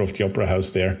director of the Opera House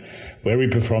there, where we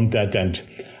performed that. And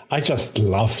I just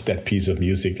love that piece of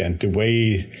music, and the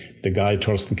way the guy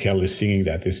Thorsten Kell is singing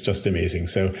that is just amazing.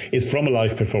 So it's from a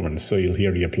live performance, so you'll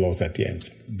hear the applause at the end.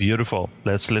 Beautiful.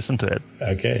 Let's listen to it.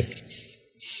 Okay.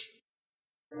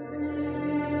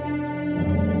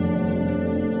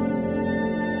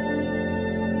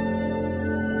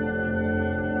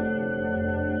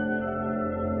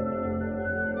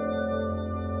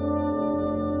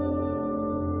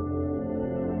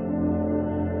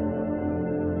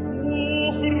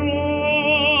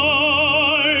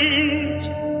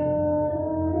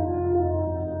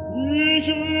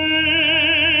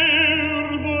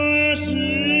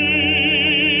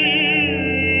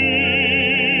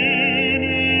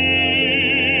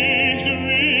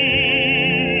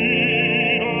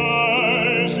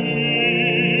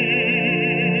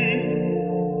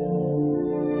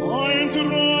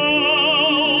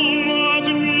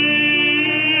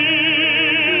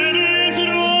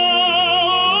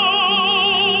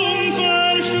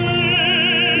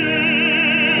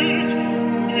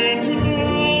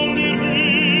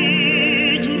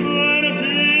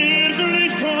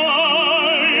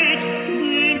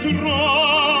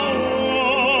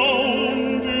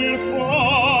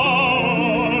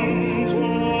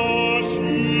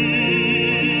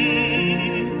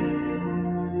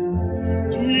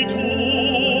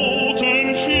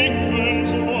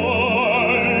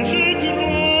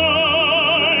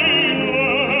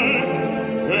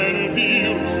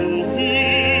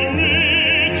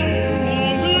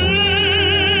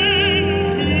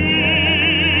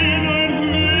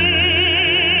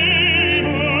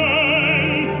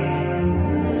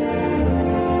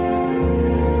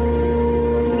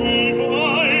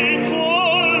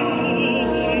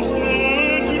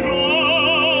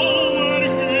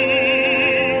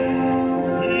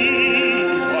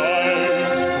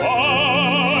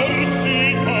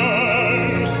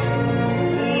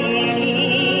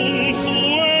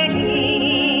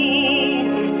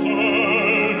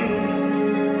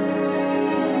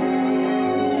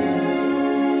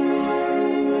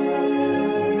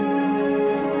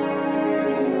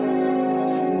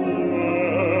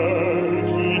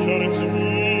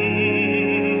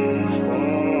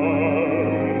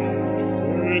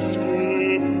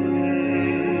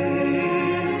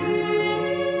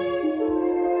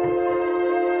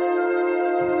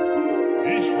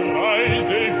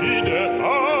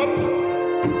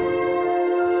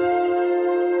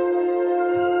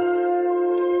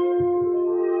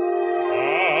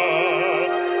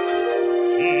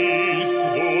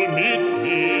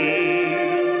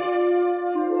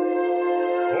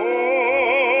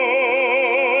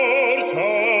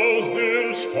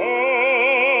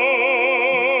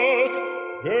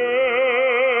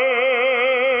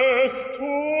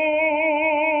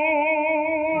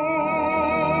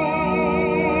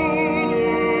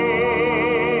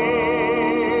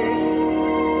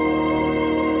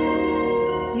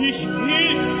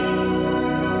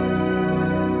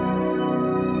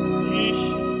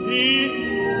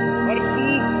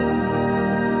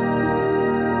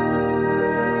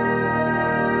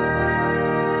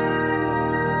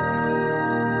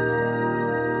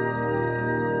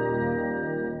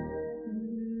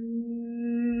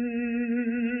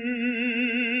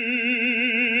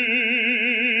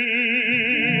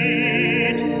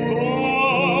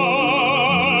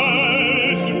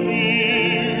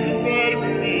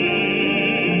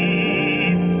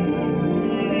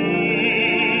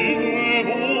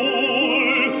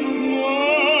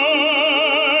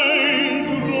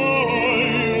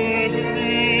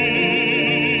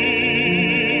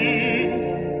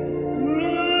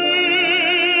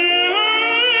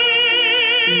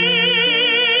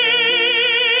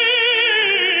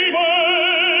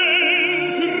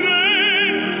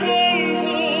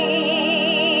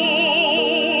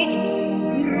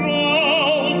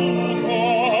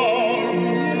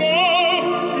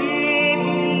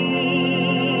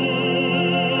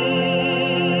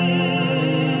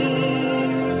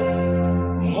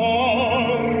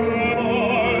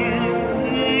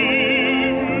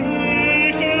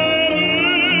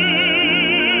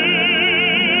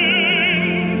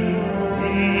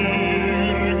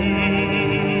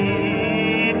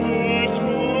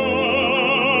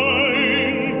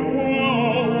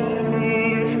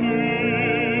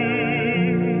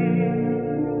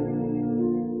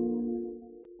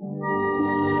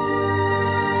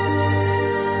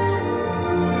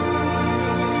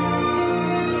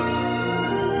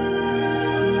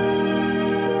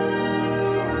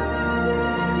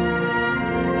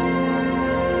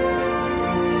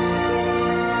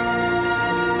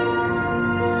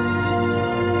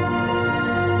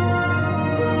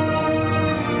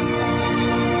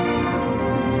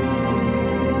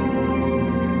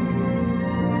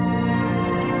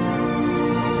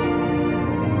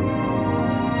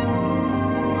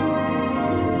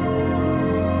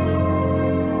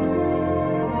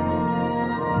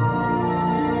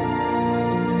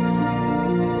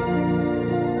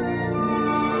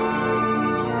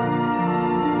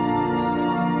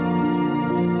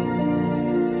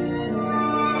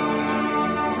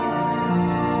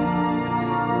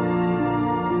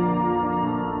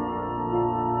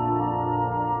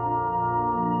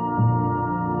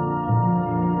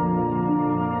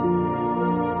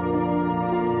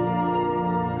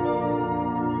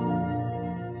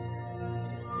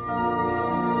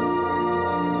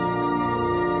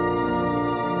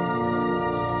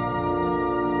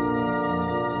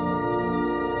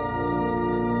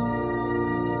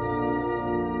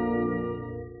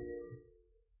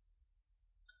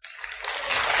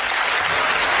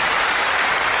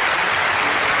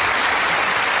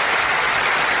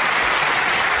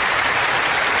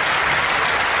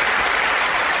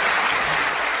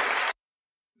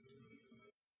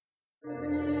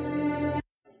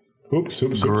 Oops.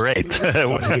 Great.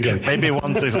 Maybe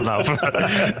once is enough.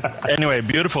 Anyway,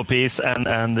 beautiful piece,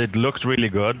 and it looked really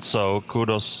good. So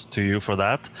kudos to you for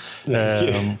that.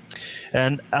 Thank you.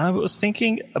 And I was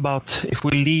thinking about if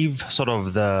we leave sort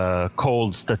of the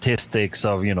cold statistics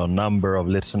of number of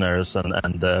listeners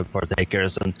and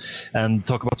partakers and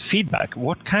talk about feedback.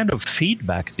 What kind of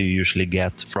feedback do you usually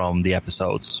get from the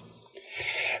episodes?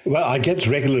 Well, I get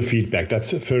regular feedback. That's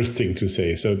the first thing to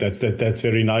say. So that's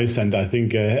very nice, and I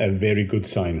think a very good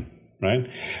sign, right?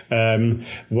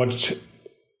 What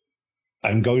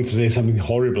I'm going to say something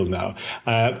horrible now.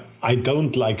 I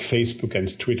don't like Facebook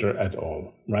and Twitter at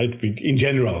all, right? In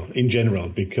general,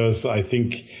 because I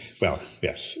think, well,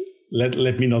 yes.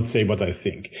 Let me not say what I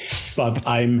think, but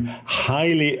I'm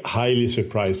highly, highly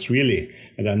surprised, really,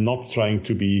 and I'm not trying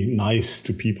to be nice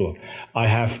to people. I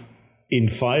have, in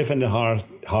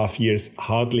 5.5 years,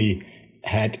 hardly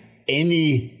had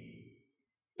any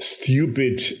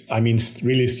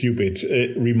really stupid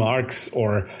remarks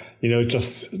or,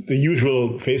 just the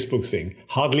usual Facebook thing.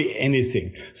 Hardly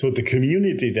anything. So the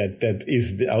community that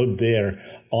is out there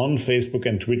on Facebook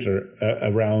and Twitter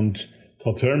around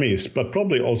Todd Hermes, but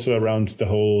probably also around the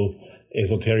whole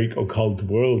esoteric occult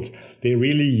world, they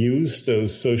really use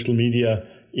those social media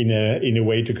in a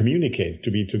way to communicate,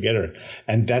 to be together.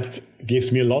 And that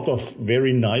gives me a lot of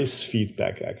very nice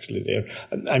feedback actually there.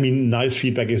 I mean, nice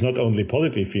feedback is not only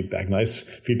positive feedback. Nice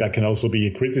feedback can also be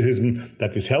a criticism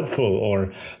that is helpful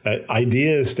or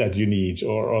ideas that you need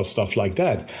or stuff like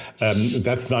that.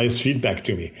 That's nice feedback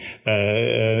to me.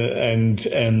 And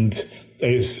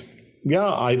there's,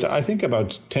 I think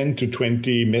about 10 to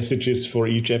 20 messages for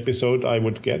each episode I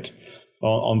would get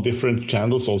on different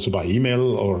channels, also by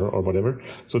email or whatever.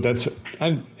 So that's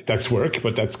work,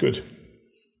 but that's good.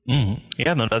 Mm-hmm.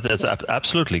 Yeah, no, that's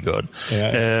absolutely good.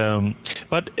 Yeah.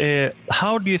 But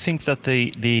how do you think that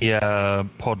the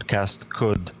podcast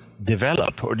could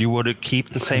develop? Or do you want to keep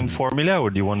the same formula,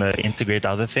 or do you want to integrate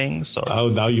other things? Or? Oh,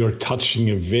 now you're touching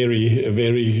a very,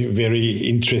 very, very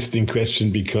interesting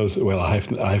question because, well, I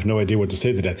have no idea what to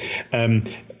say to that.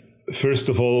 First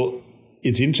of all,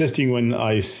 it's interesting when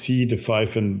I see the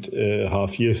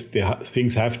 5.5 years,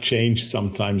 things have changed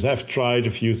sometimes. I've tried a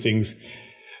few things.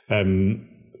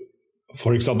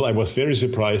 For example, I was very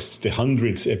surprised the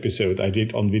 100th episode I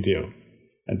did on video.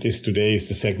 And this today is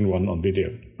the second one on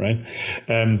video, right?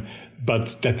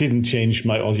 But that didn't change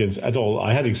my audience at all.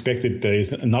 I had expected there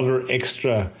is another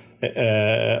extra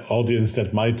audience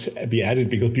that might be added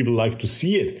because people like to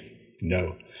see it.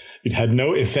 No. It had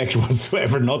no effect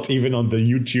whatsoever, not even on the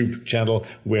YouTube channel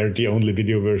where the only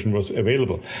video version was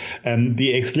available.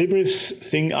 The Ex Libris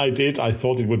thing I did, I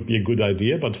thought it would be a good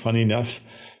idea, but funny enough,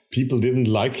 people didn't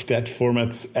like that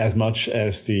format as much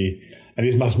as and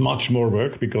it was much more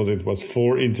work because it was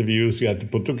 4 interviews you had to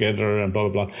put together and blah,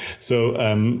 blah, blah. So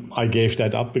I gave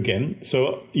that up again.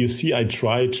 So you see, I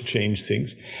try to change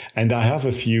things, and I have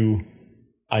a few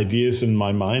ideas in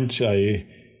my mind.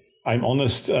 I'm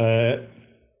honest,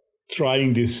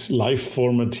 trying this live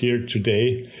format here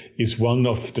today is one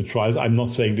of the trials. I'm not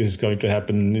saying this is going to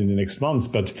happen in the next months,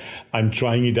 but I'm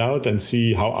trying it out and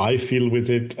see how I feel with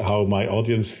it, how my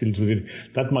audience feels with it.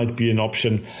 That might be an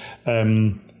option.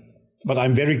 But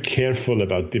I'm very careful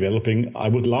about developing. I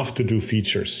would love to do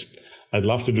features. I'd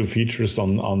love to do features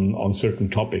on certain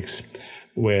topics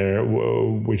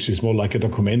which is more like a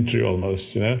documentary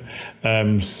almost, so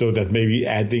that maybe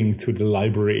adding to the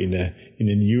library in a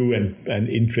new and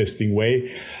interesting way.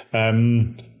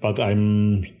 But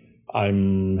I'm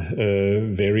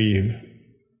very,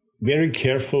 very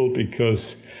careful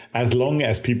because as long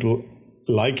as people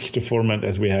like the format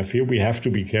as we have here, we have to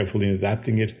be careful in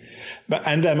adapting it.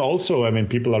 And I'm also,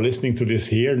 people are listening to this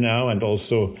here now, and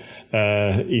also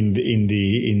in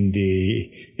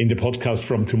the podcast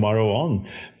from tomorrow on.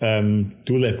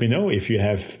 Do let me know if you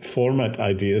have format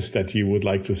ideas that you would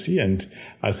like to see, and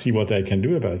I'll see what I can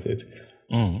do about it.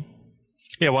 Mm.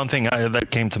 Yeah, one thing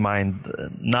that came to mind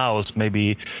now is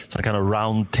maybe some kind of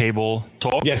round table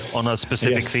talk on a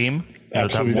specific theme.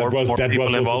 Absolutely, that was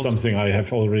also something I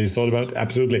have already thought about.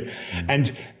 Absolutely. Mm.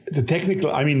 And the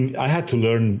technical, I had to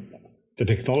learn the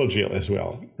technology as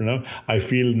well. I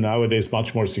feel nowadays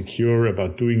much more secure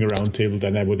about doing a roundtable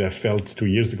than I would have felt 2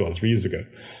 years ago, 3 years ago,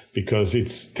 because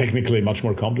it's technically much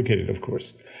more complicated, of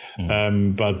course.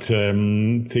 Mm. But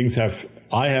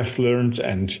I have learned,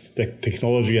 and the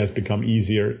technology has become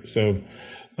easier. So,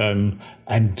 and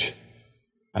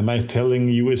am I telling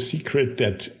you a secret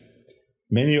that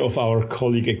many of our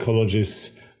colleague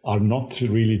ecologists are not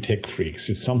really tech freaks?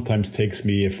 It sometimes takes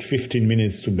me 15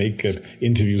 minutes to make an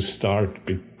interview start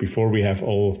before we have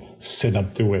all set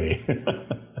up the way.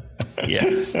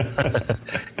 Yes.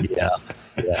 Yeah.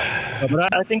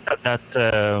 But I think that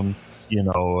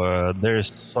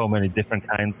there's so many different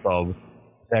kinds of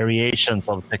variations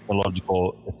of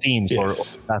technological themes or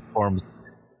platforms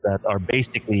that are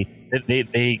basically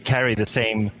they carry the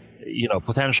same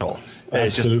potential.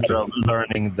 It's just a matter of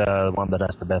learning the one that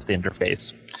has the best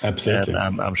interface. Absolutely.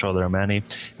 And I'm sure there are many.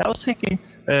 I was thinking,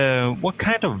 what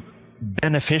kind of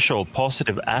beneficial,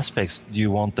 positive aspects do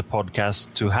you want the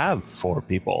podcast to have for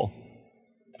people?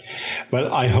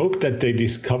 Well, I hope that they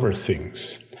discover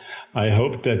things. I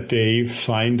hope that they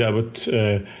find out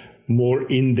more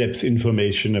in-depth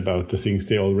information about the things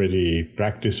they already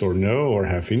practice or know or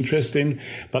have interest in.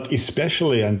 But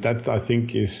especially, and that I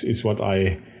think is what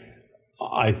I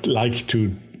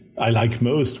like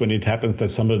most when it happens that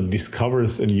somebody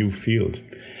discovers a new field.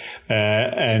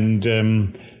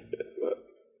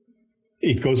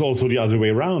 It goes also the other way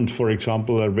around. For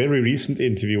example, a very recent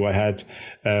interview I had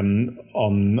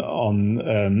on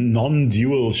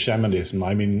non-dual shamanism.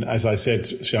 I mean, as I said,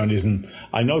 shamanism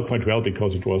I know quite well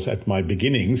because it was at my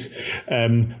beginnings.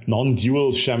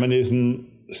 Non-dual shamanism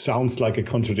sounds like a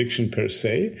contradiction per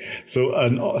se.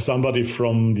 So somebody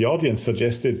from the audience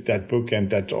suggested that book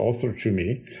and that author to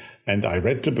me. And I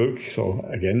read the book. So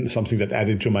again, something that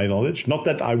added to my knowledge. Not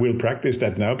that I will practice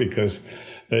that now because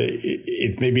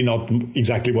it may be not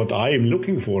exactly what I am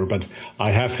looking for, but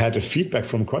I have had a feedback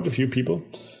from quite a few people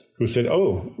who said,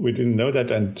 oh, we didn't know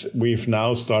that. And we've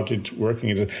now started working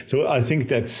it. So I think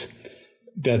that's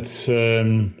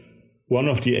one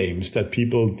of the aims, that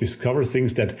people discover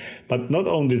things but not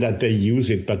only that they use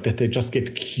it, but that they just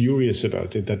get curious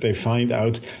about it, that they find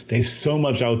out there's so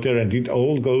much out there and it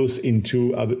all goes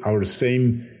into our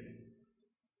same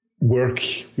work.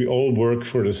 We all work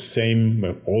for the same,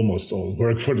 well, almost all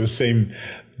work for the same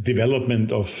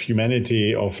development of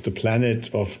humanity, of the planet,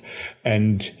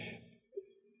 and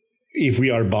if we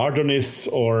are Bardonists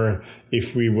or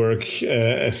if we work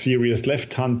a serious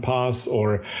left-hand path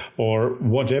or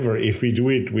whatever, if we do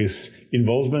it with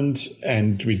involvement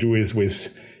and we do it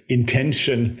with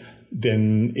intention,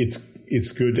 then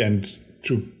it's good. And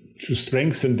to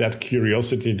strengthen that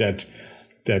curiosity, that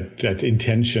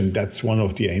intention, that's one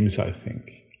of the aims, I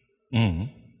think. Mm.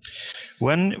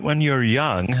 When you're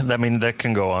young, I mean, that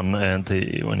can go on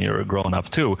when you're grown up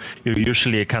too. You're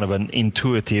usually kind of an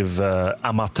intuitive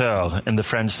amateur in the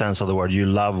French sense of the word. You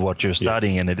love what you're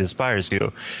studying, yes, and it inspires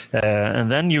you.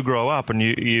 And then you grow up, and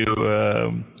you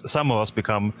some of us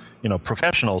become,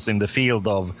 professionals in the field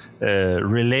of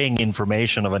relaying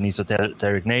information of an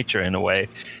esoteric nature in a way.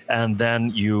 And then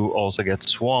you also get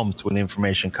swamped with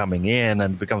information coming in,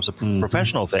 and it becomes a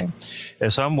professional thing.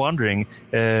 So I'm wondering,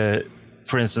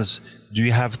 for instance, do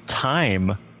you have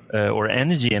time or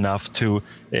energy enough to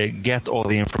get all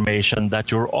the information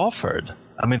that you're offered?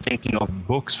 I mean, thinking of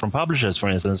books from publishers, for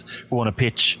instance, who want to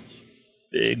pitch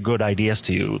good ideas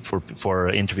to you for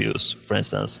interviews, for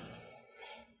instance.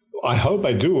 I hope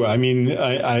I do. I mean,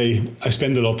 I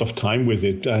spend a lot of time with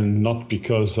it, and not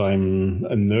because I'm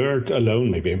a nerd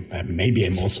alone. Maybe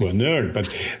I'm also a nerd, but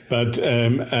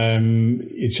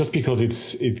it's just because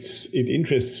it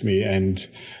interests me. And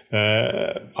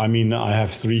I mean, I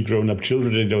have 3 grown-up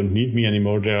children. They don't need me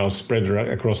anymore. They are spread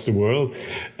across the world,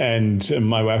 and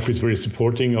my wife is very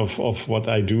supporting of what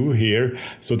I do here.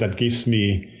 So that gives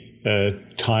me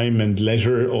time and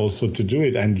leisure also to do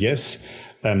it. And yes.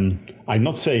 I'm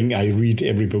not saying I read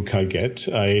every book I get.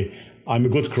 I'm a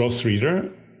good cross reader.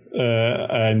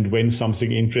 And when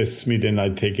something interests me, then I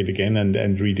take it again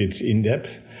and read it in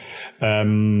depth.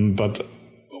 But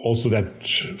also that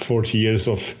 40 years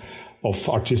of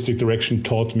artistic direction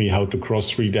taught me how to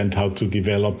cross read and how to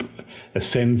develop a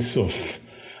sense of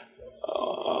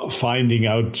finding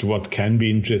out what can be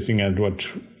interesting and what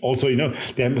also,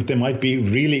 there might be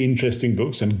really interesting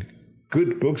books and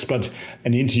good books, but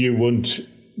an interview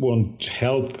won't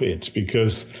help it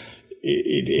because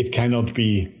it cannot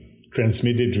be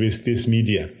transmitted with this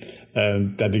media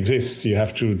that exists. You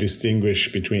have to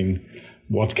distinguish between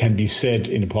what can be said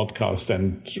in a podcast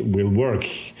and will work.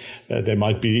 There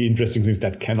might be interesting things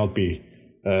that cannot be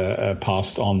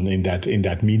passed on in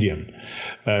that medium.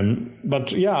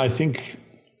 But yeah, I think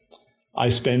I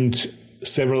spend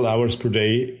several hours per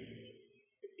day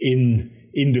in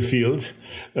the field,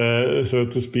 so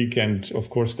to speak. And of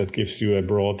course, that gives you a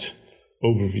broad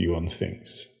overview on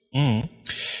things.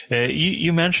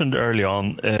 You mentioned early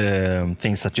on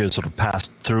things that you sort of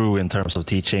passed through in terms of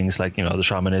teachings, like the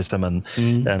shamanism and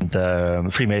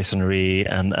Freemasonry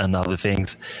and other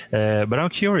things. But I'm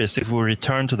curious, if we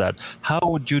return to that, how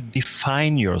would you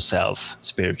define yourself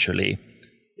spiritually?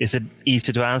 Is it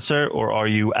easy to answer, or are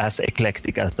you as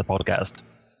eclectic as the podcast?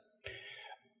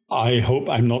 I hope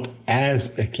I'm not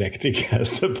as eclectic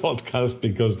as the podcast,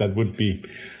 because that would be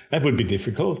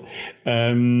difficult.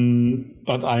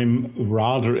 But I'm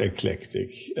rather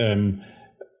eclectic.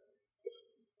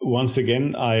 Once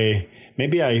again, I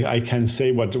can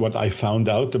say what I found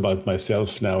out about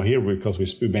myself now here, because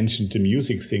we mentioned the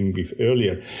music thing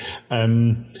earlier.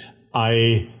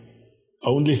 I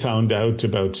only found out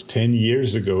about 10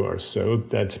 years ago or so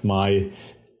that my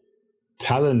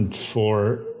talent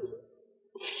for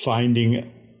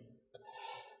finding,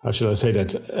 how shall I say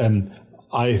that?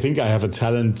 I think I have a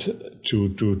talent to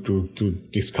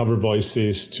discover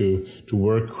voices, to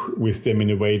work with them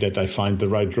in a way that I find the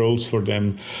right roles for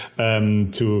them,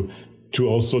 to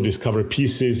also discover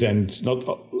pieces, and not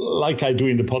like I do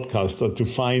in the podcast, to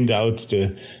find out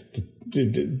the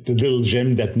little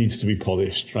gem that needs to be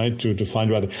polished, right? To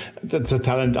find out. That's a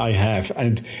talent I have,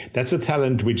 and that's a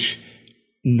talent which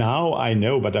now I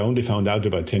know, but I only found out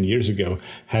about 10 years ago,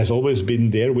 has always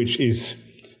been there, which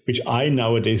I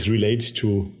nowadays relate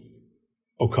to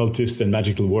occultist and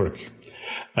magical work.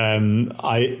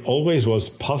 I always was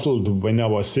puzzled when I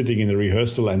was sitting in a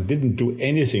rehearsal and didn't do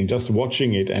anything, just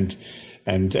watching it and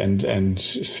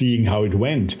seeing how it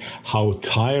went, how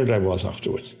tired I was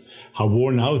afterwards, how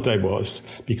worn out I was,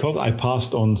 because I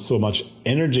passed on so much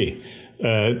energy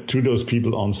to those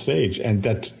people on stage, and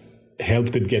that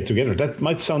helped it get together. That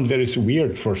might sound very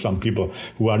weird for some people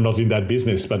who are not in that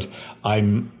business, but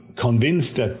I'm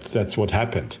convinced that that's what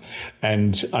happened.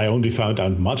 And I only found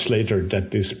out much later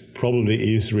that this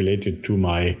probably is related to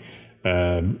my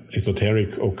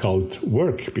esoteric occult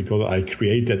work, because I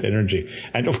create that energy.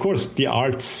 And of course, the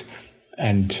arts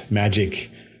and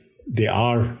magic, they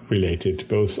are related.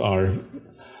 Both are,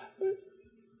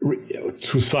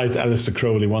 to cite Aleister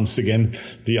Crowley once again,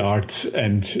 the arts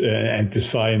and the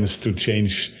science to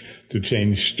change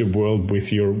the world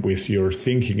with your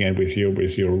thinking and with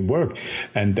your work.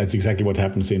 And that's exactly what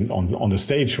happens on the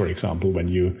stage, for example, when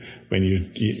you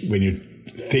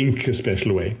think a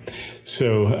special way.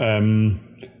 So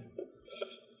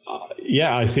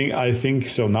I think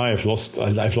so. Now I've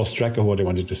lost track of what I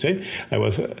wanted to say. I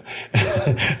was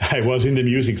I was in the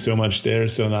music so much there,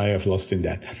 so now I have lost in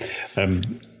that.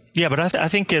 Yeah, but I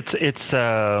think it's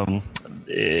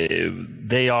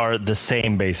they are the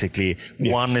same basically.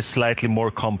 Yes. One is slightly more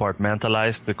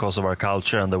compartmentalized because of our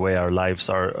culture and the way our lives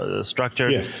are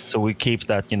structured. Yes. So we keep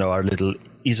that, our little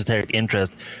esoteric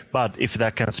interest. But if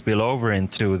that can spill over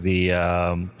into the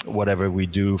whatever we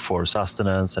do for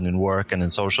sustenance and in work and in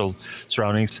social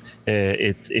surroundings,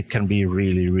 it can be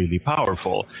really, really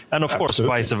powerful. And of course,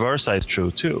 vice versa is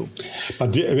true too.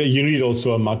 But you need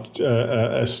also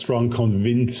a strong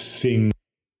convincing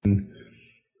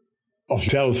of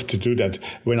yourself to do that.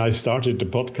 When I started the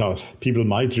podcast, people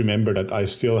might remember that I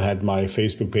still had my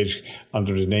Facebook page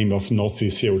under the name of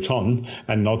Nossi Seuton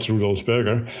and not Rudolf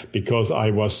Berger, because I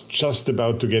was just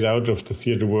about to get out of the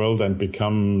theater world and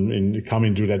come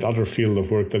into that other field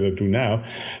of work that I do now.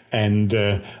 And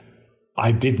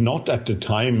I did not at the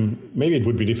time, maybe it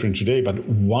would be different today, but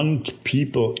want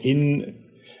people in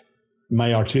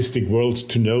my artistic world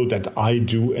to know that I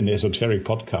do an esoteric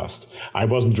podcast. I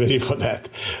wasn't ready for that.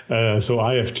 So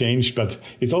I have changed, but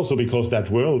it's also because that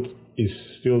world is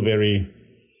still very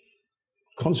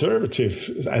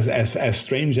conservative, as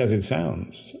strange as it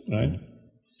sounds, right?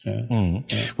 Yeah. Mm.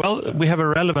 Yeah. Well, we have a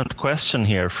relevant question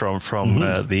here from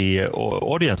the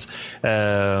audience.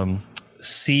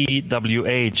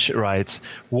 CWH writes,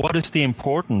 what is the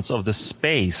importance of the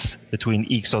space between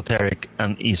exoteric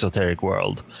and esoteric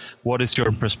world? What is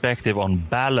your perspective on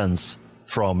balance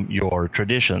from your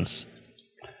traditions?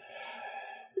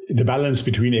 The balance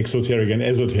between exoteric and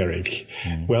esoteric.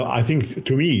 Well, I think,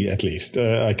 to me at least,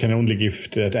 I can only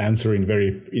give that answer in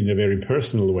a very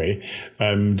personal way.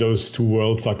 Those two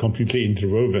worlds are completely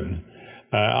interwoven.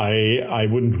 I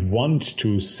wouldn't want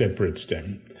to separate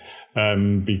them.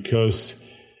 Because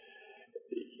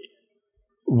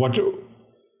what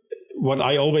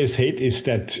I always hate is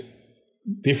that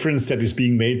difference that is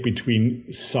being made between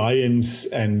science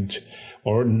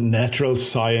or natural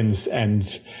science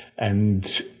and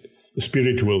the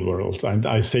spiritual world. And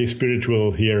I say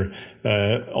spiritual here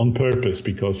on purpose,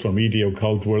 because for me the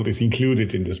occult world is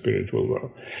included in the spiritual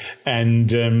world. And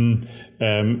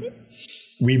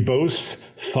we both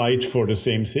fight for the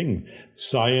same thing.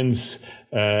 Science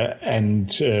and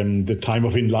the time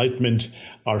of enlightenment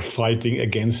are fighting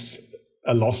against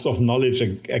a loss of knowledge,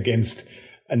 against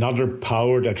another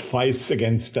power that fights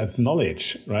against that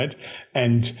knowledge, right?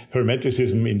 And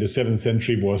Hermeticism in the 7th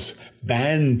century was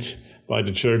banned by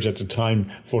the church at the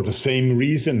time for the same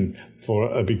reason,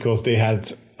 because they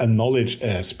had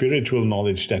a spiritual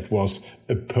knowledge that was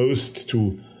opposed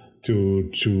to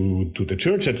the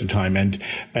church at the time. And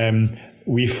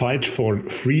we fight for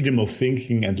freedom of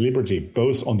thinking and liberty,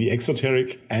 both on the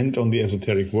exoteric and on the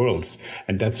esoteric worlds.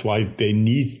 And that's why they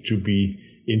need to be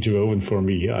interwoven for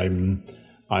me. I'm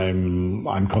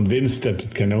convinced that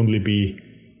it can only be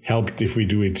helped if we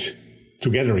do it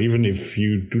together, even if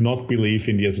you do not believe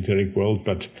in the esoteric world,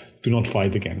 but do not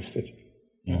fight against it.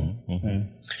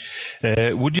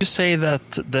 Mm-hmm. Would you say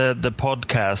that the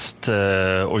podcast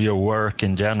or your work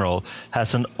in general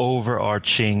has an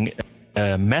overarching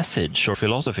message or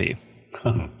philosophy?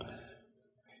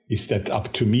 Is that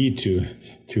up to me to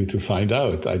find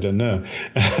out? I don't know.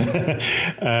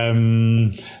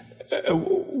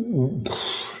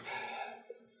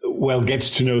 Well, get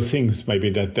to know things. Maybe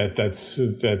that's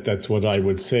what I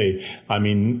would say. I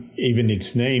mean, even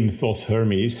its name, Thoth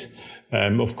Hermes.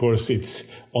 Of course, it's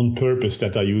on purpose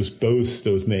that I use both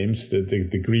those names,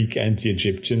 the Greek and the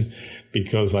Egyptian,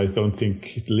 because I don't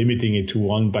think limiting it to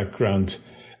one background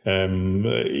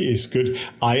is good.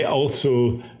 I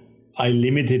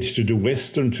limit it to the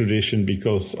Western tradition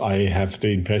because I have the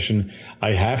impression,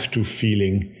 I have the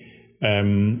feeling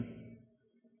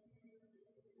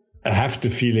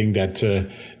that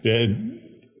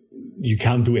you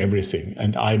can't do everything,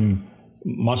 and I'm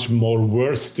much more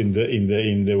versed in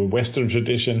the Western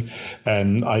tradition.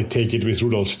 And I take it with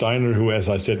Rudolf Steiner, who, as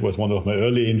I said, was one of my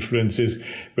early influences,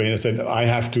 when I said I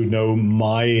have to know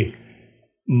my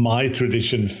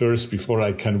tradition first before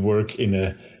I can work in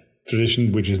a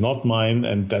tradition which is not mine,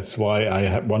 and that's why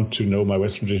I want to know my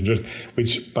Western tradition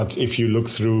first. But if you look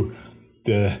through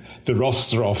the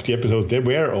roster of the episodes, there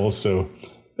were also,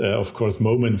 of course,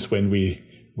 moments when we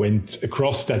went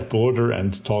across that border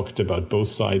and talked about both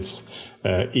sides,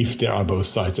 if there are both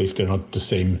sides, if they're not the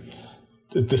same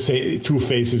two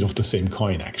faces of the same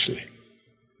coin, actually.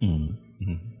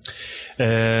 Mm-hmm.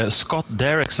 Scott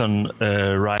Derrickson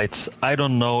writes, I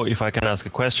don't know if I can ask a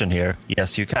question here.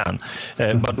 Yes, you can.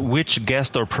 But which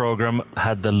guest or program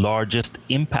had the largest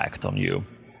impact on you?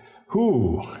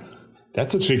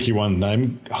 That's a tricky one.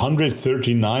 I'm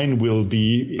 139 will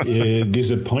be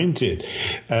disappointed.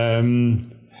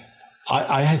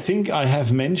 I think I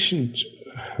have mentioned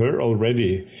her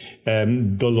already,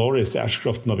 Dolores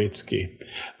Ashcroft-Nowitzki,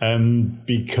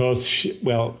 because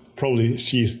probably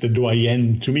she's the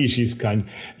doyenne to me. She's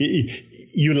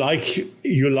you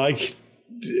like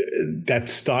that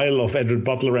style of Edward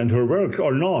Butler and her work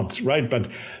or not, right? But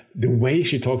the way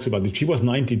she talks about it, she was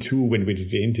 92 when we did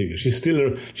the interview. She's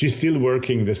still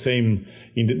working with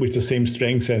the same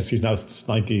strengths as she's now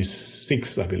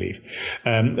 96, I believe,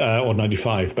 or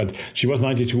 95. But she was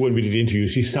 92 when we did the interview.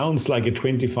 She sounds like a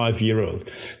 25-year-old.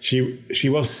 She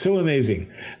was so amazing,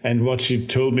 and what she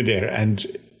told me there, and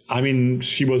I mean,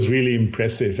 she was really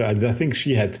impressive. And I think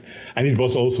she had, and it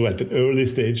was also at an early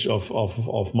stage of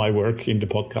my work in the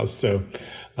podcast. So,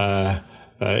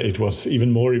 it was even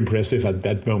more impressive at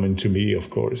that moment to me, of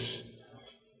course.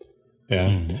 Yeah.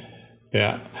 Mm-hmm.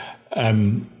 Yeah.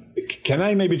 Can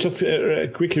I maybe just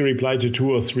quickly reply to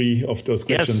two or three of those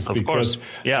questions? Yes, of course.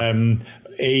 Yeah.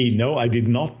 No, I did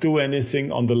not do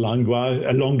anything on the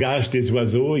langage des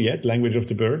oiseaux yet, language of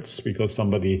the birds, because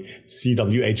somebody,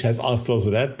 CWH, has asked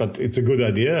also that, but it's a good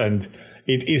idea, and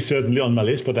it is certainly on my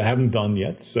list, but I haven't done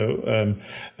yet. So,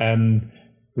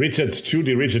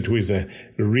 Judy Richard, who is a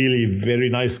really very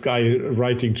nice guy,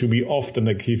 writing to me often,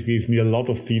 he gives me a lot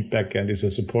of feedback and is a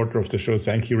supporter of the show.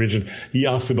 Thank you, Richard. He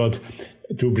asked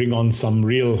to bring on some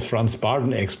real Franz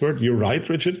Barden expert. You're right,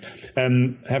 Richard.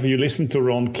 Have you listened to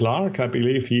Ron Clark? I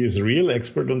believe he is a real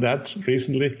expert on that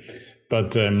recently,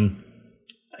 but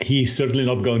he's certainly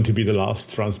not going to be the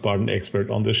last Franz Barden expert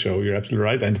on the show. You're absolutely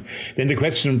right. And then the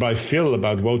question by Phil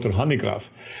about Wouter Hanegraaff.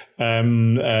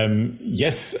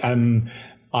 Yes,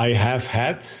 I have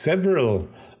had several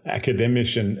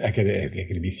academician,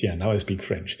 now I speak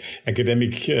French,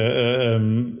 academic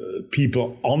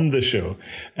people on the show.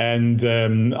 And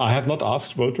I have not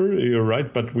asked Wouter, you're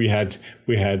right, but we had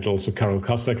also Karol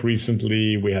Kasak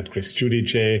recently, we had Chris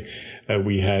Judice,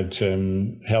 we had,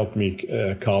 help me,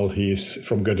 Carl, he's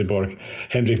from Göteborg,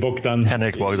 Henrik Bogdan,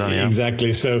 yeah.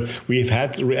 Exactly. So we've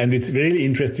had, and it's really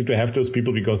interesting to have those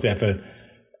people because they have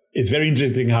it's very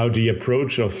interesting how the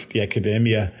approach of the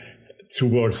academia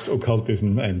towards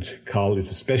occultism, and Carl is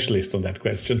a specialist on that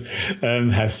question,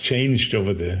 has changed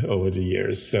over the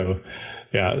years. So,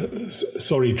 yeah,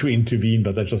 sorry to intervene,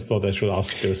 but I just thought I should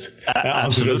answer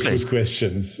those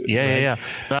questions. Yeah.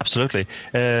 No, absolutely.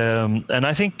 And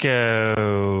I think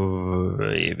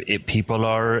if people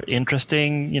are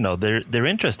interesting, they're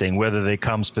interesting, whether they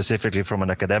come specifically from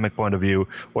an academic point of view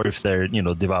or if they're,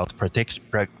 devout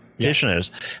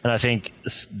practitioners. And I think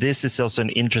this is also an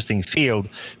interesting field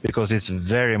because it's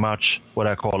very much what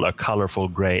I call a colorful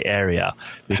gray area.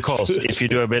 Because if you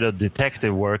do a bit of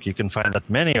detective work, you can find that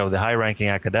many of the high-ranking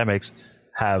academics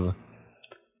have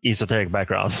esoteric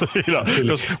backgrounds,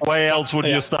 because why else would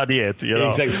you study it?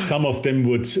 Exactly. Some of them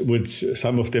would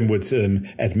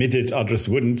admit it, others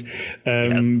wouldn't.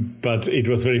 But it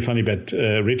was very funny that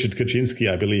Richard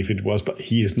Kaczynski, I believe it was, but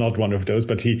he is not one of those.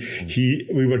 But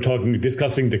we were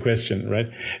discussing the question, right?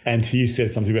 And he said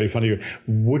something very funny.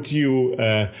 Would you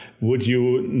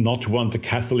not want a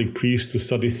Catholic priest to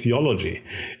study theology?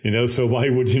 So why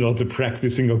would you not, the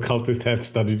practicing occultist, have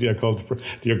studied the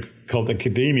occult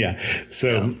academia?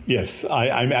 So yes,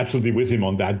 I'm absolutely with him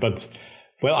on that. But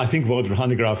well, I think Walter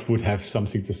Hanegraaff would have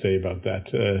something to say about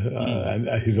that, and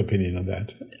his opinion on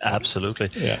that. Absolutely.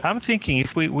 Yeah. I'm thinking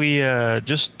if we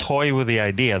just toy with the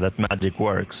idea that magic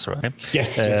works, right?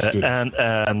 Yes, let's do that.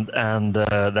 And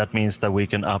that means that we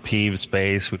can upheave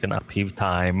space, we can upheave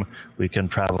time, we can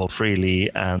travel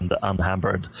freely and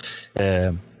unhampered.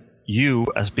 You,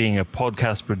 as being a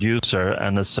podcast producer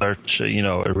and a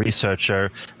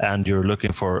researcher, and you're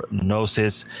looking for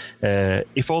gnosis,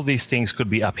 if all these things could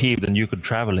be upheaved and you could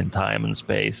travel in time and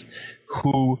space,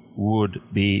 who would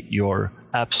be your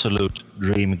absolute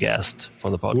dream guest for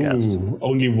the podcast? Ooh,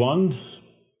 only one?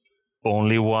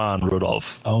 Only one,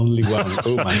 Rudolf. Only one.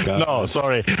 Oh my God. No,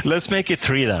 sorry. Let's make it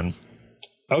 3 then.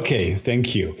 Okay,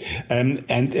 thank you. And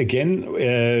again,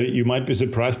 you might be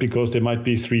surprised because there might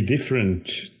be 3 different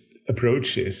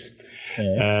approaches.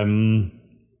 And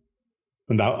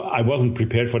I wasn't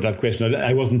prepared for that question.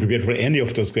 I wasn't prepared for any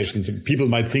of those questions. People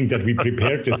might think that we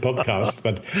prepared this podcast,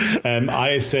 but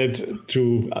I said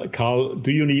to Carl,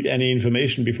 do you need any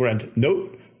information beforehand? No.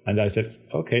 And I said,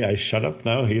 okay, I shut up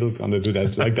now. He'll gonna do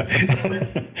that like that.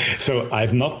 So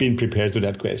I've not been prepared to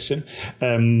that question.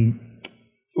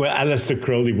 Well, Aleister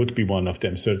Crowley would be one of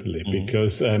them, certainly,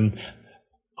 because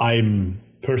I'm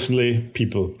personally,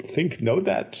 people know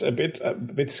that a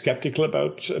bit skeptical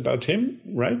about him,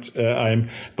 right?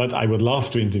 But I would love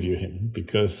to interview him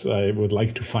because I would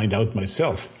like to find out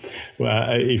myself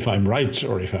if I'm right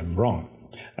or if I'm wrong.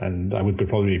 And I would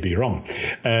probably be wrong.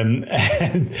 And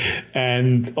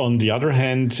on the other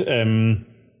hand,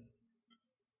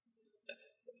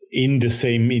 in the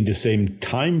same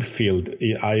time field,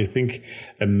 I think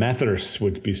Mathers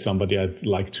would be somebody I'd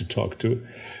like to talk to,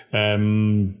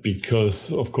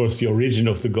 because of course the origin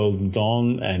of the Golden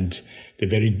Dawn and the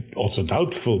very also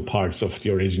doubtful parts of the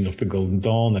origin of the Golden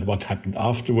Dawn and what happened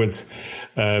afterwards,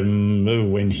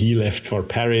 when he left for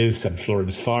Paris and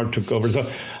Florence Farr took over. So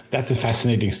that's a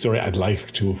fascinating story I'd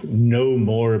like to know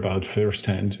more about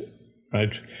firsthand.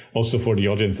 Right. Also for the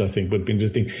audience, I think would be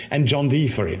interesting. And John Dee,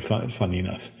 funny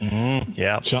enough.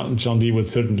 Yeah. John Dee would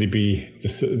certainly be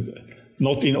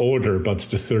not in order, but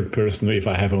the third person if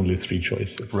I have only 3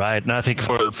 choices. Right. And I think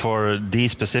for Dee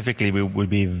specifically, it would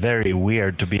be very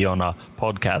weird to be on a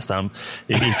podcast.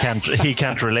 He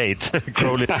can't relate.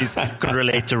 Crowley could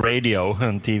relate to radio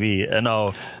and TV,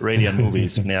 radio and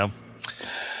movies. Yeah.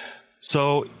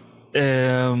 So,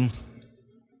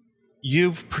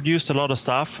 you've produced a lot of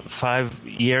stuff. 5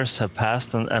 years have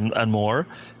passed and more,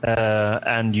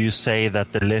 and you say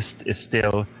that the list is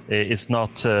still it's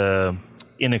not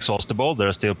inexhaustible. There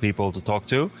are still people to talk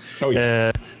to. Oh,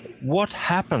 yeah. What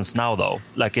happens now, though?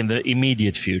 Like in the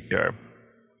immediate future?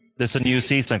 There's a new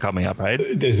season coming up, right?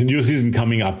 There's a new season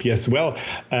coming up, yes. Well,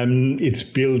 it's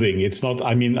building. It's not,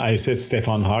 I said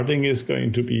Stefan Harding is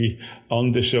going to be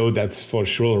on the show. That's for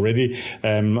sure already.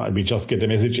 We just get a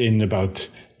message in about,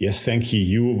 yes, thank you.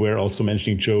 You were also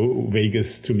mentioning Joe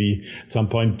Vegas to me at some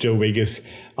point. Joe Vegas,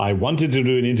 I wanted to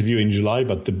do an interview in July,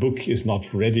 but the book is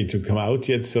not ready to come out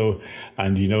yet. So,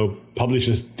 and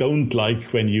publishers don't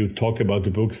like when you talk about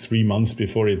the book 3 months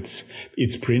before it's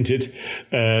printed.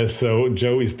 So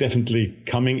Joe is definitely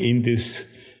coming in this.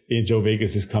 Joe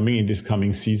Vegas is coming in this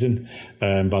coming season,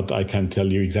 but I can't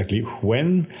tell you exactly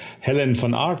when. Helen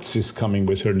van Arts is coming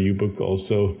with her new book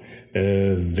also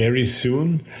very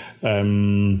soon.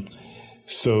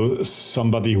 So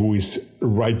somebody who is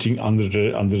writing under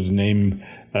the name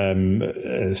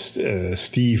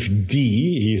Steve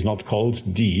D. He's not called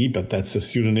D, but that's a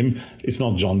pseudonym. It's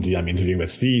not John D. I'm interviewing, but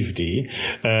Steve D.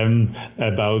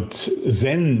 About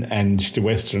Zen and the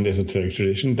Western esoteric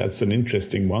tradition. That's an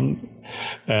interesting one.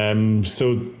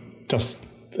 So just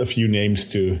a few names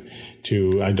to.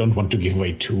 I don't want to give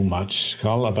away too much,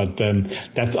 Carl, but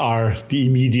that's the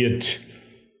immediate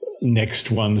next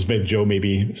ones. But Joe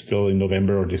maybe still in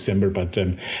November or December, but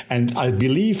and I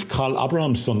believe Carl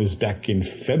Abrahamsson is back in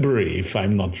February, if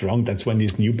I'm not wrong. That's when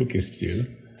his new book is due.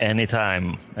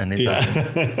 Anytime.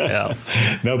 Yeah.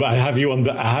 No, but I have you on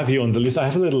the list. I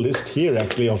have a little list here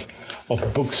actually of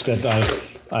books that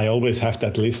I always have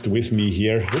that list with me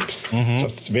here. Oops,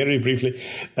 just very briefly.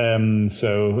 And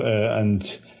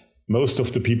most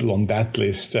of the people on that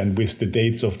list and with the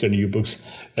dates of the new books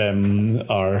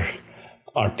are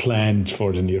planned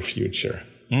for the near future.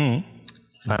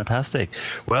 Fantastic.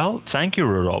 Well, thank you,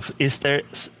 Rudolf. Is there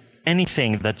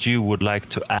anything that you would like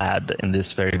to add in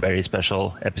this very, very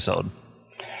special episode?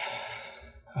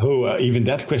 Oh, even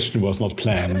that question was not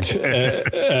planned.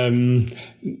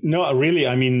 No, really.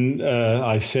 I mean,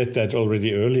 I said that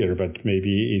already earlier, but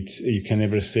maybe you can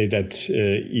never say that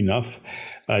enough.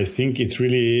 I think it's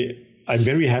really, I'm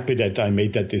very happy that I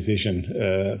made that decision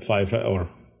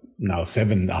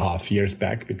 7.5 years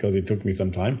back, because it took me some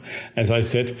time, as I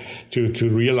said, to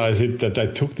realize it, that I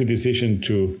took the decision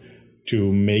to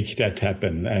make that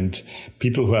happen. And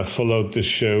people who have followed the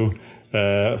show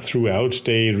throughout,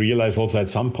 they realize also at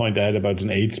some point I had about an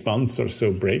 8 months or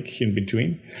so break in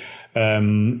between.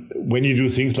 When you do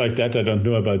things like that, I don't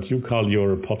know about you, Carl,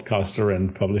 you're a podcaster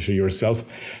and publisher yourself.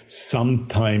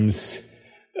 Sometimes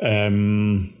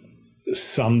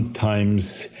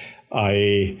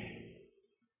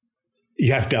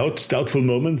you have doubtful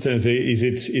moments and say,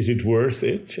 is it worth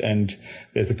it? And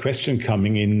there's a question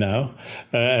coming in now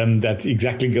that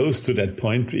exactly goes to that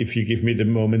point. If you give me the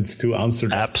moments to answer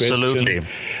that Absolutely.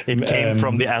 question. It came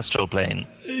from the astral plane.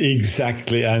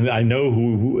 Exactly. And I know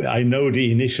who I know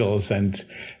the initials, and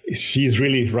she's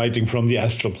really writing from the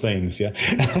astral planes. Yeah.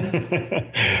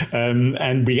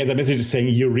 And we get a message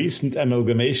saying your recent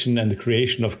amalgamation and the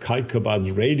creation of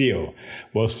Kaikobad Radio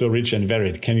was so rich and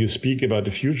varied. Can you speak about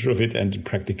the future of it and the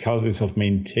practicalities of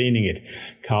maintaining it?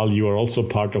 Carl, you are also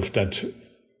part of that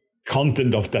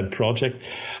content of that project.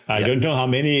 I don't know how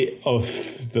many of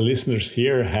the listeners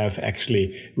here have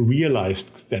actually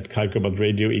realized that Kaikobad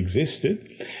Radio existed,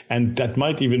 and that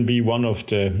might even be one of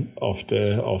the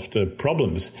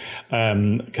problems.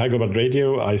 Kaikobad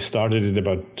Radio, I started it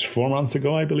about 4 months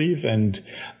ago, I believe, and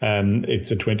it's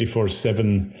a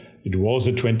 24/7. It was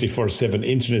a 24/7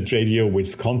 internet radio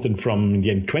with content from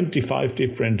again 25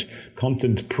 different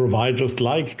content providers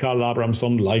like Carl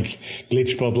Abrahamsson, like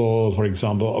Glitchbottle, for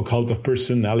example, Occult of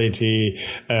Personality,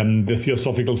 the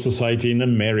Theosophical Society in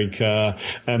America,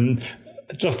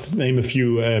 just to name a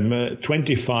few,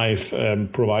 25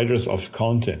 providers of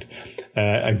content,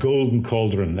 a golden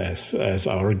cauldron, as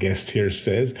our guest here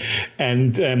says.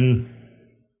 And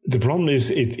the problem is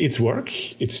it's work,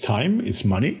 it's time, it's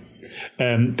money.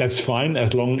 That's fine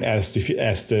as long as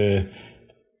the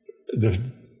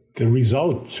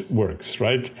result works,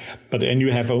 right? But then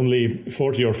you have only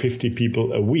 40 or 50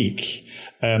 people a week,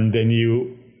 then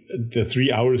the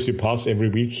 3 hours you pass every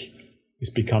week is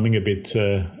becoming a bit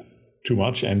too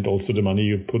much, and also the money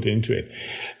you put into it.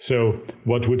 So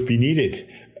what would be needed?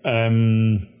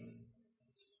 I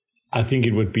think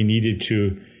it would be needed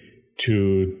to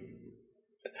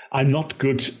I'm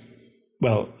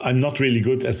not really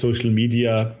good at social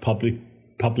media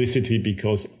publicity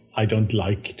because I don't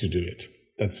like to do it.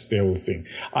 That's the whole thing.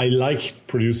 I like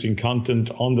producing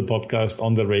content on the podcast,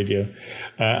 on the radio.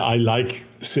 I like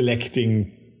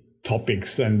selecting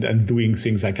topics and doing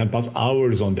things. I can pass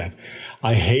hours on that.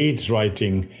 I hate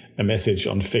writing a message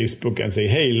on Facebook and say,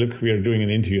 hey, look, we are doing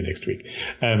an interview next week.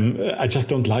 I just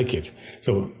don't like it.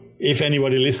 So if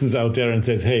anybody listens out there and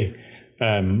says, hey,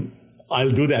 I'll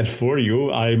do that for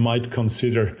you, I might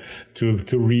consider to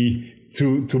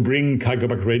bring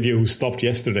Kaikobad Radio, who stopped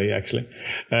yesterday actually,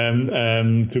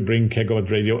 to bring Kaikobad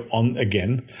Radio on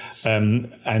again.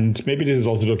 And maybe this is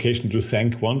also the occasion to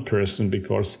thank one person,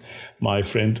 because my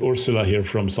friend Ursula here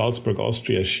from Salzburg,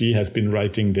 Austria, she has been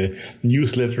writing the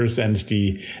newsletters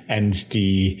and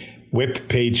the web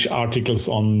page articles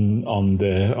on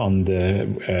the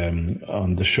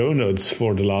show notes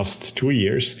for the last 2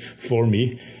 years for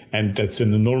me. And that's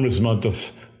an enormous amount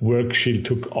of work she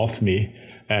took off me.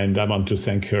 And I want to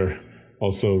thank her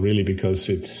also, really, because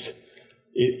it's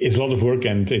a lot of work,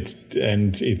 and it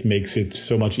makes it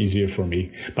so much easier for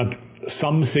me. But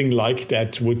something like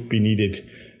that would be needed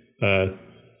to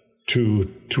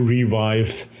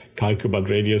revive Kaikobad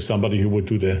Radio. Somebody who would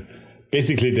do the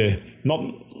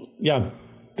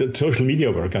social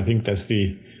media work. I think that's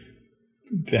the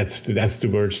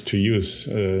word to use.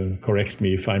 Correct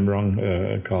me if I'm wrong,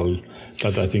 Carl.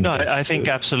 But I think I think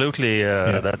absolutely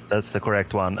that's the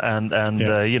correct one. And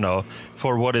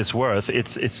for what it's worth,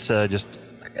 it's just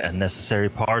a necessary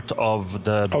part of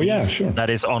that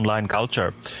is online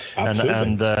culture. Absolutely.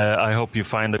 And I hope you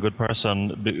find a good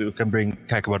person who can bring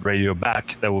Kaikobad Radio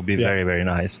back. That would be very, very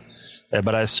nice.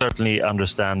 but I certainly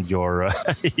understand your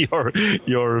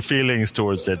your feelings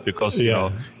towards it, because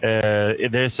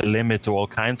there's a limit to all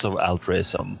kinds of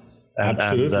altruism.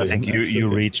 Absolutely. And I think you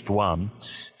reached one,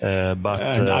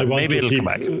 but maybe it'll come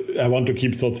back. I want to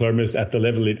keep Thoth Hermes at the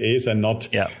level it is and not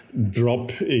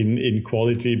drop in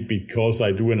quality because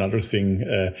I do another thing.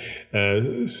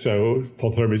 So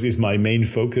Thoth Hermes is my main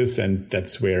focus, and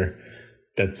that's where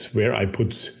I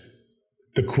put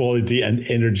the quality and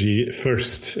energy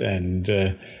first. And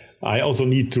I also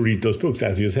need to read those books,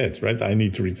 as you said, right? I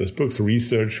need to read those books,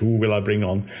 research who will I bring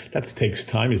on. That takes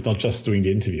time. It's not just doing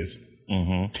the interviews.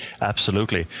 Mm-hmm.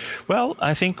 Absolutely. Well,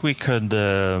 I think we could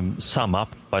sum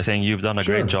up by saying you've done a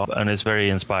great job, and it's very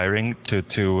inspiring to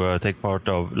take part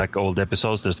of like old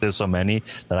episodes. There's still so many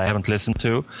that I haven't listened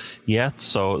to yet.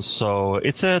 So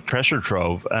it's a treasure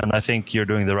trove, and I think you're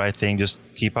doing the right thing. Just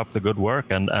keep up the good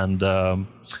work and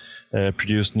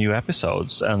produce new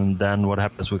episodes, and then what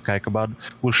happens with Kaikobad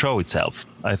will show itself.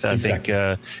 I think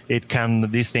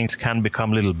these things can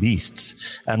become little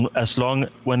beasts, and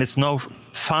when it's no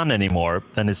fun anymore,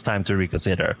 then it's time to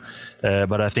reconsider.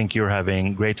 But I think you're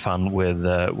having great fun with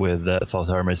Thoth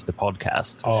Hermes, the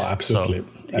podcast. Oh, absolutely.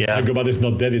 So, Kaikobad is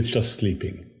not dead; it's just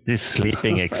sleeping. Is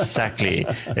sleeping, exactly.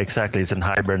 It's in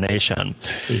hibernation.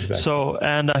 Exactly. So,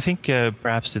 and I think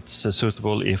perhaps it's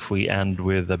suitable if we end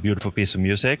with a beautiful piece of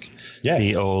music. Yes.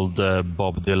 The old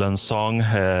Bob Dylan song,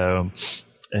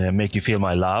 Make You Feel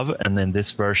My Love. And in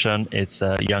this version, it's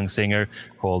a young singer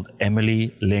called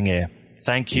Emily Linge.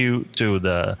 Thank you to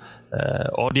the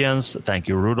audience. Thank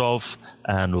you, Rudolf.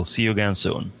 And we'll see you again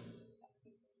soon.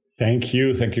 Thank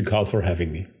you. Thank you, Carl, for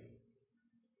having me.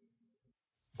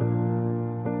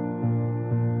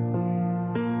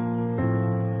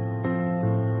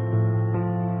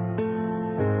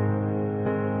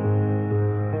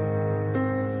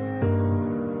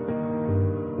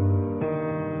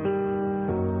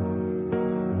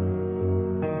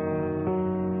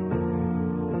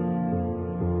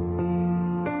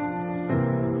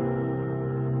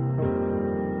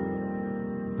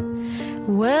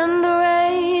 When the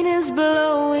rain is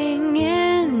blowing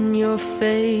in your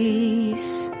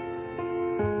face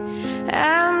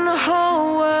and the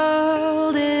whole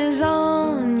world is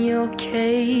on your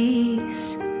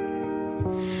case,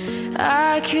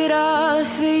 I could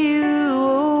offer you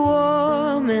a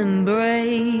warm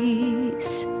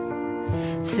embrace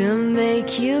to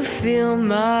make you feel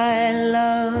my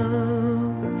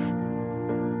love.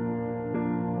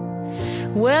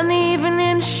 When the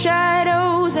evening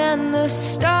shadows and the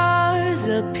stars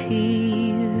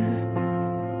appear,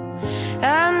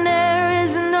 and there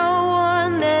is no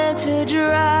one there to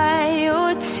dry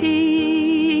your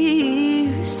tears,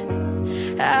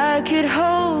 I could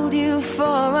hold you for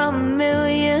a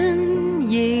million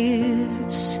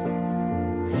years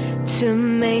to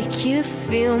make you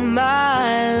feel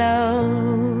my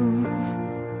love.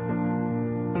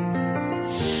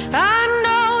 I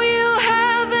know you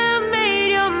haven't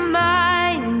made your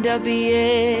mind up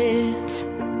yet,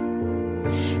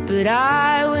 but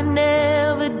I would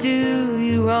never do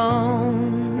you wrong.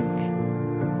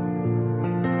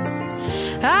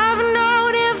 I've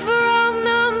known it from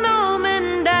the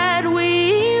moment that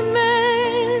we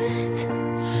met,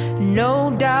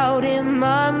 no doubt in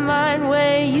my mind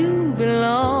where you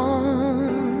belong.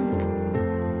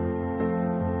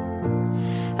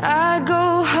 I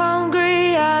go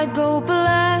hungry, I go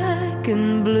black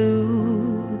and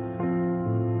blue,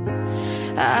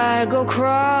 I go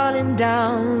crawling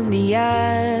down the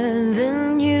avenue.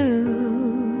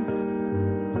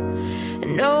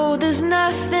 No, there's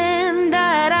nothing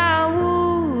that I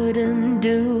wouldn't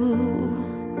do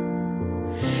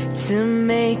to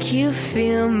make you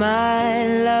feel my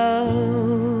love.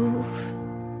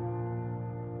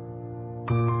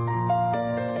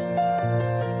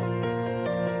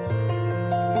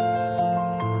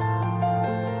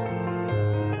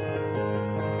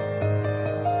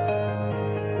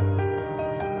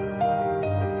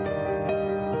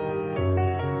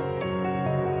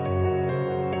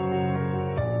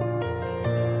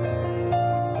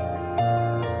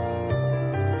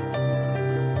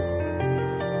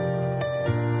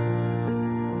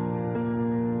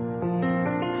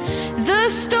 The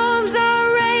storms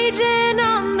are raging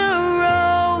on the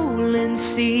rolling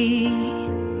sea,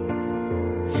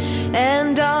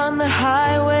 and on the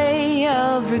highway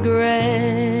of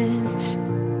regret,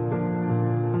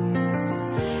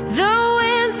 the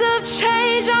winds of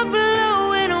change are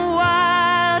blowing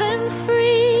wild and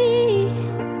free.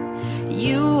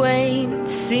 You ain't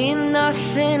seen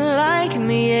nothing like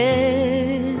me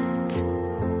yet.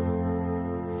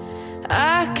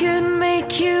 I could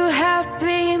make you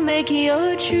happy, make make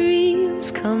your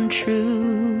dreams come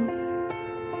true.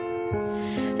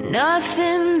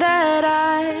 Nothing that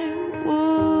I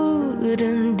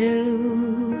wouldn't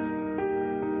do.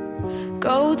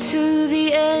 Go to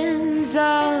the ends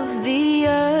of the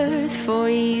earth for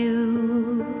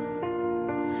you,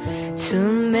 to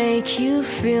make you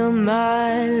feel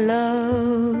my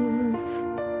love,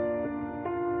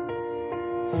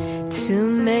 to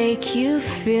make you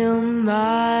feel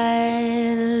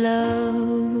my love.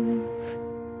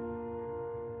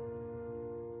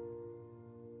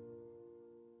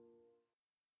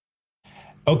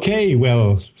 Okay,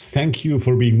 well, thank you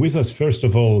for being with us. First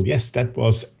of all, yes, that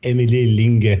was Emily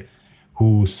Linge,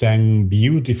 who sang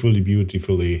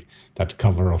beautifully that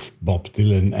cover of Bob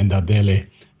Dylan and Adele,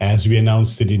 as we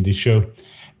announced it in the show.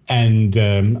 And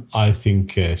I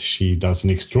think she does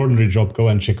an extraordinary job. Go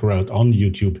and check her out on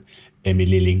YouTube.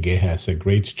 Emily Linge has a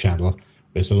great channel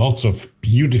with lots of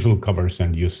beautiful covers,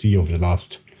 and you see over the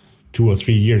last 2 or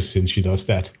 3 years since she does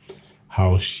that,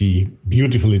 how she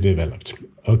beautifully developed.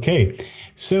 Okay,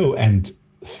 so, and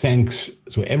thanks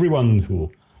to everyone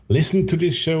who listened to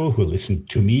this show, who listened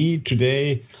to me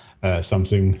today,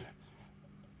 something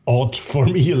odd for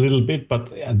me a little bit,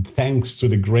 but and thanks to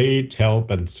the great help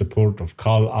and support of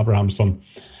Carl Abrahamsson.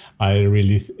 I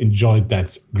really enjoyed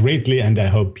that greatly, and I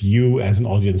hope you as an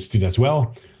audience did as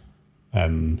well.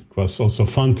 It was also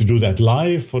fun to do that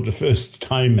live for the first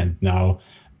time, and now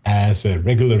as a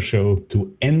regular show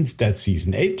to end that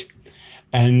season 8.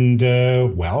 And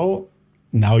well,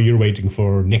 now you're waiting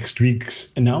for next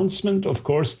week's announcement, of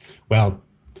course. Well,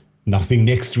 nothing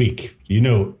next week. You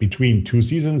know, between 2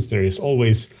 seasons, there is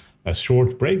always a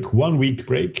short break, 1 week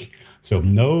break. So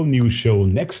no new show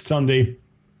next Sunday.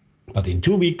 But in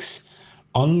 2 weeks,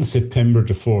 on September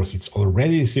the 4th, it's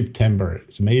already September.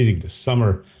 It's amazing. The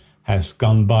summer has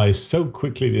gone by so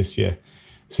quickly this year.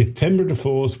 September the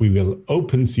 4th, we will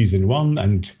open season 1,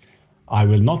 and I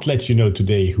will not let you know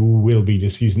today who will be the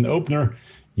season opener.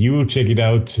 You check it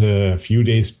out a few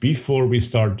days before we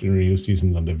start the new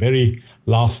season on the very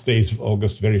last days of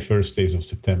August, very first days of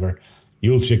September.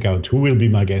 You'll check out who will be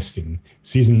my guest in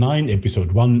season 9,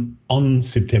 episode 1 on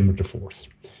September the 4th.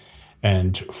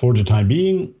 And for the time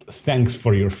being, thanks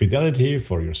for your fidelity,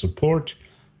 for your support.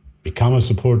 Become a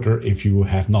supporter if you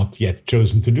have not yet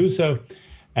chosen to do so.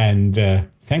 And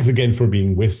thanks again for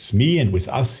being with me and with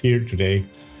us here today.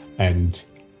 And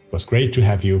it was great to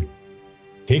have you.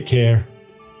 Take care.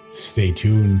 Stay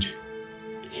tuned.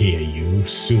 Hear you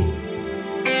soon.